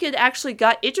if Lincoln actually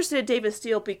got interested in David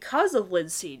Steele because of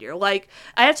Liz Sr. Like,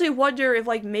 I actually wonder if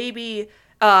like maybe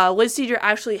Liz Sr.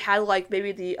 actually had like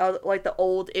maybe the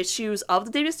old issues of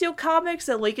the David Steele comics,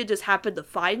 and Lincoln just happened to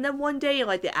find them one day in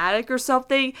like the attic or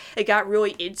something and got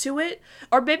really into it.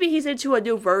 Or maybe he's into a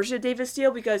new version of David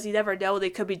Steele because you never know, they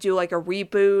could be doing like a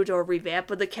reboot or a revamp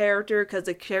of the character because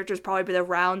the character's probably been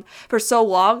around for so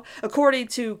long. According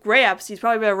to Gramps, he's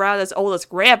probably been around as old as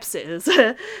Gramps is.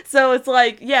 So it's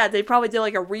like, yeah, they probably did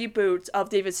like a reboot of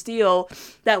David Steele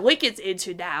that Lincoln's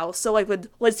into now. So like when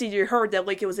Liz Sr. heard that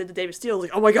Lincoln was into David Steele,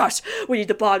 like, oh my gosh, we need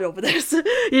to bond over this. So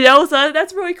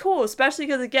that's really cool, especially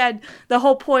because, again, the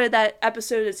whole point of that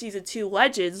episode of season 2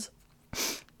 Legends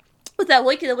was that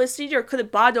Lincoln and Liz Sr.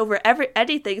 couldn't bond over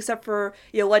anything except for,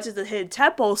 Legends of the Hidden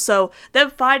Temple, so them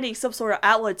finding some sort of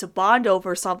outlet to bond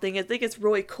over something, I think it's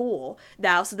really cool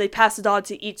now, so they pass it on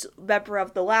to each member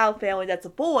of the Loud family that's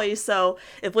a boy, so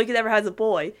if Lincoln ever has a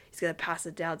boy, he's gonna pass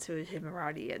it down to him and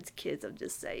Ronnie and his kids, I'm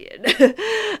just saying. So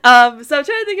I'm trying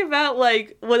to think about,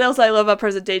 like, what else I love about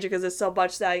Present Danger, because there's so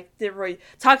much that I didn't really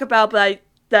talk about, but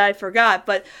I forgot,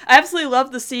 but I absolutely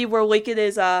love the scene where Lincoln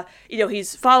is,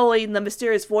 he's following the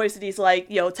mysterious voice, and he's like,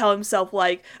 telling himself,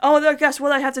 like, oh my gosh, what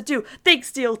do I have to do? Think,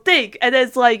 Steele, think! And then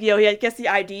it's like, he gets the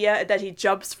idea, and then he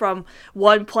jumps from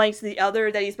one plank to the other,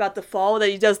 and then he's about to fall, and then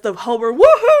he does the Homer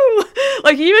woohoo!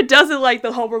 Like, he even does it like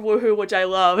the Homer woohoo, which I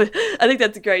love. I think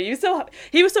that's great.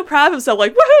 He was so proud of himself,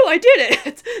 like, woohoo, I did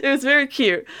it! It was very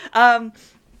cute.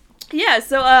 Yeah,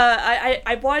 so,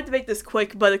 I wanted to make this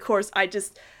quick, but of course,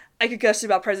 I could gush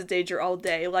about Present Danger all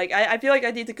day. Like, I feel like I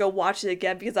need to go watch it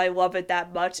again because I love it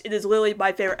that much. It is literally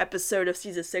my favorite episode of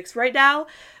season 6 right now.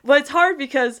 But it's hard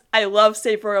because I love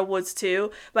Safe Royal Woods too.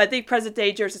 But I think Present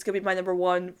Danger is just going to be my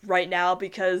 #1 right now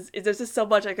because there's just so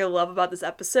much I can love about this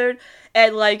episode.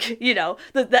 And like,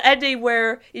 the ending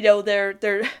where,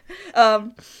 they're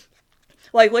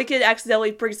like, Lincoln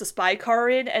accidentally brings the spy car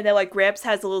in, and then, like, Gramps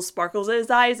has the little sparkles in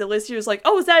his eyes, and Liz Sr.'s like,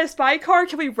 oh, is that a spy car?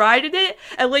 Can we ride in it?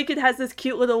 And Lincoln has this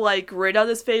cute little, like, grin on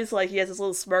his face, like, he has this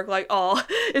little smirk, like, oh,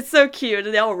 it's so cute,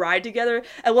 and they all ride together,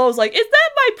 and Lola's like, is that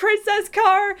my princess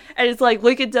car? And it's like,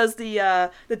 Lincoln does the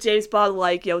James Bond,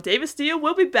 like, David Steele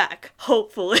will be back,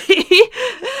 hopefully.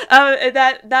 And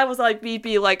that was, like, me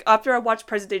being like, after I watched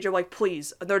Present Danger, I'm like,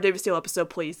 please, another David Steele episode,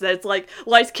 please. Then it's like,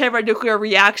 lights, camera, nuclear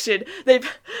reaction.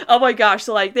 Oh my gosh.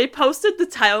 So, like, they posted the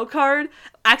title card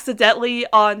accidentally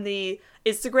on the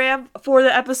Instagram for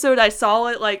the episode. I saw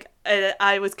it, like, and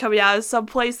I was coming out of some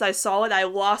place, I saw it, I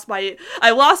lost my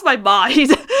mind.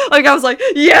 Like, I was like,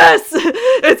 yes!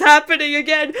 It's happening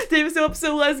again! David Phillips,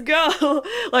 let's go!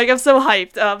 Like, I'm so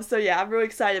hyped. So yeah, I'm really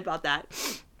excited about that.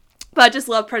 But I just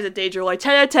love Present Danger. Like,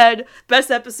 10 out of 10,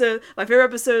 best episode, my favorite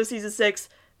episode of season 6,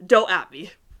 don't at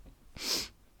me.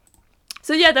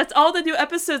 So yeah, that's all the new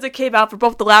episodes that came out for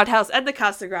both the Loud House and the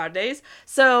Casa Grandes.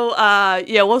 So,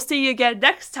 yeah, we'll see you again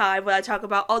next time when I talk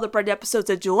about all the brand new episodes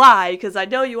in July, because I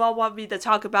know you all want me to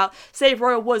talk about Save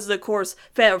Royal Woods and, of course,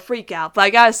 Phantom Freakout, but I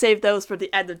gotta save those for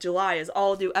the end of July, as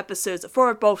all new episodes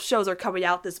for both shows are coming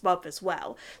out this month as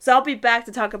well. So I'll be back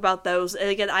to talk about those, and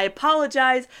again, I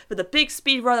apologize for the big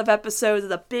speed run of episodes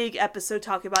and the big episode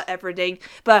talking about everything,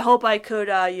 but I hope I could,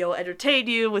 entertain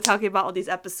you with talking about all these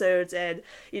episodes, and,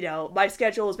 my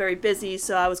schedule is very busy,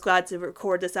 so I was glad to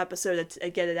record this episode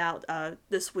and get it out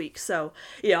this week. So,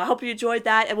 I hope you enjoyed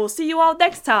that, and we'll see you all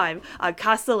next time on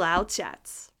Casa Loud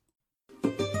Chats.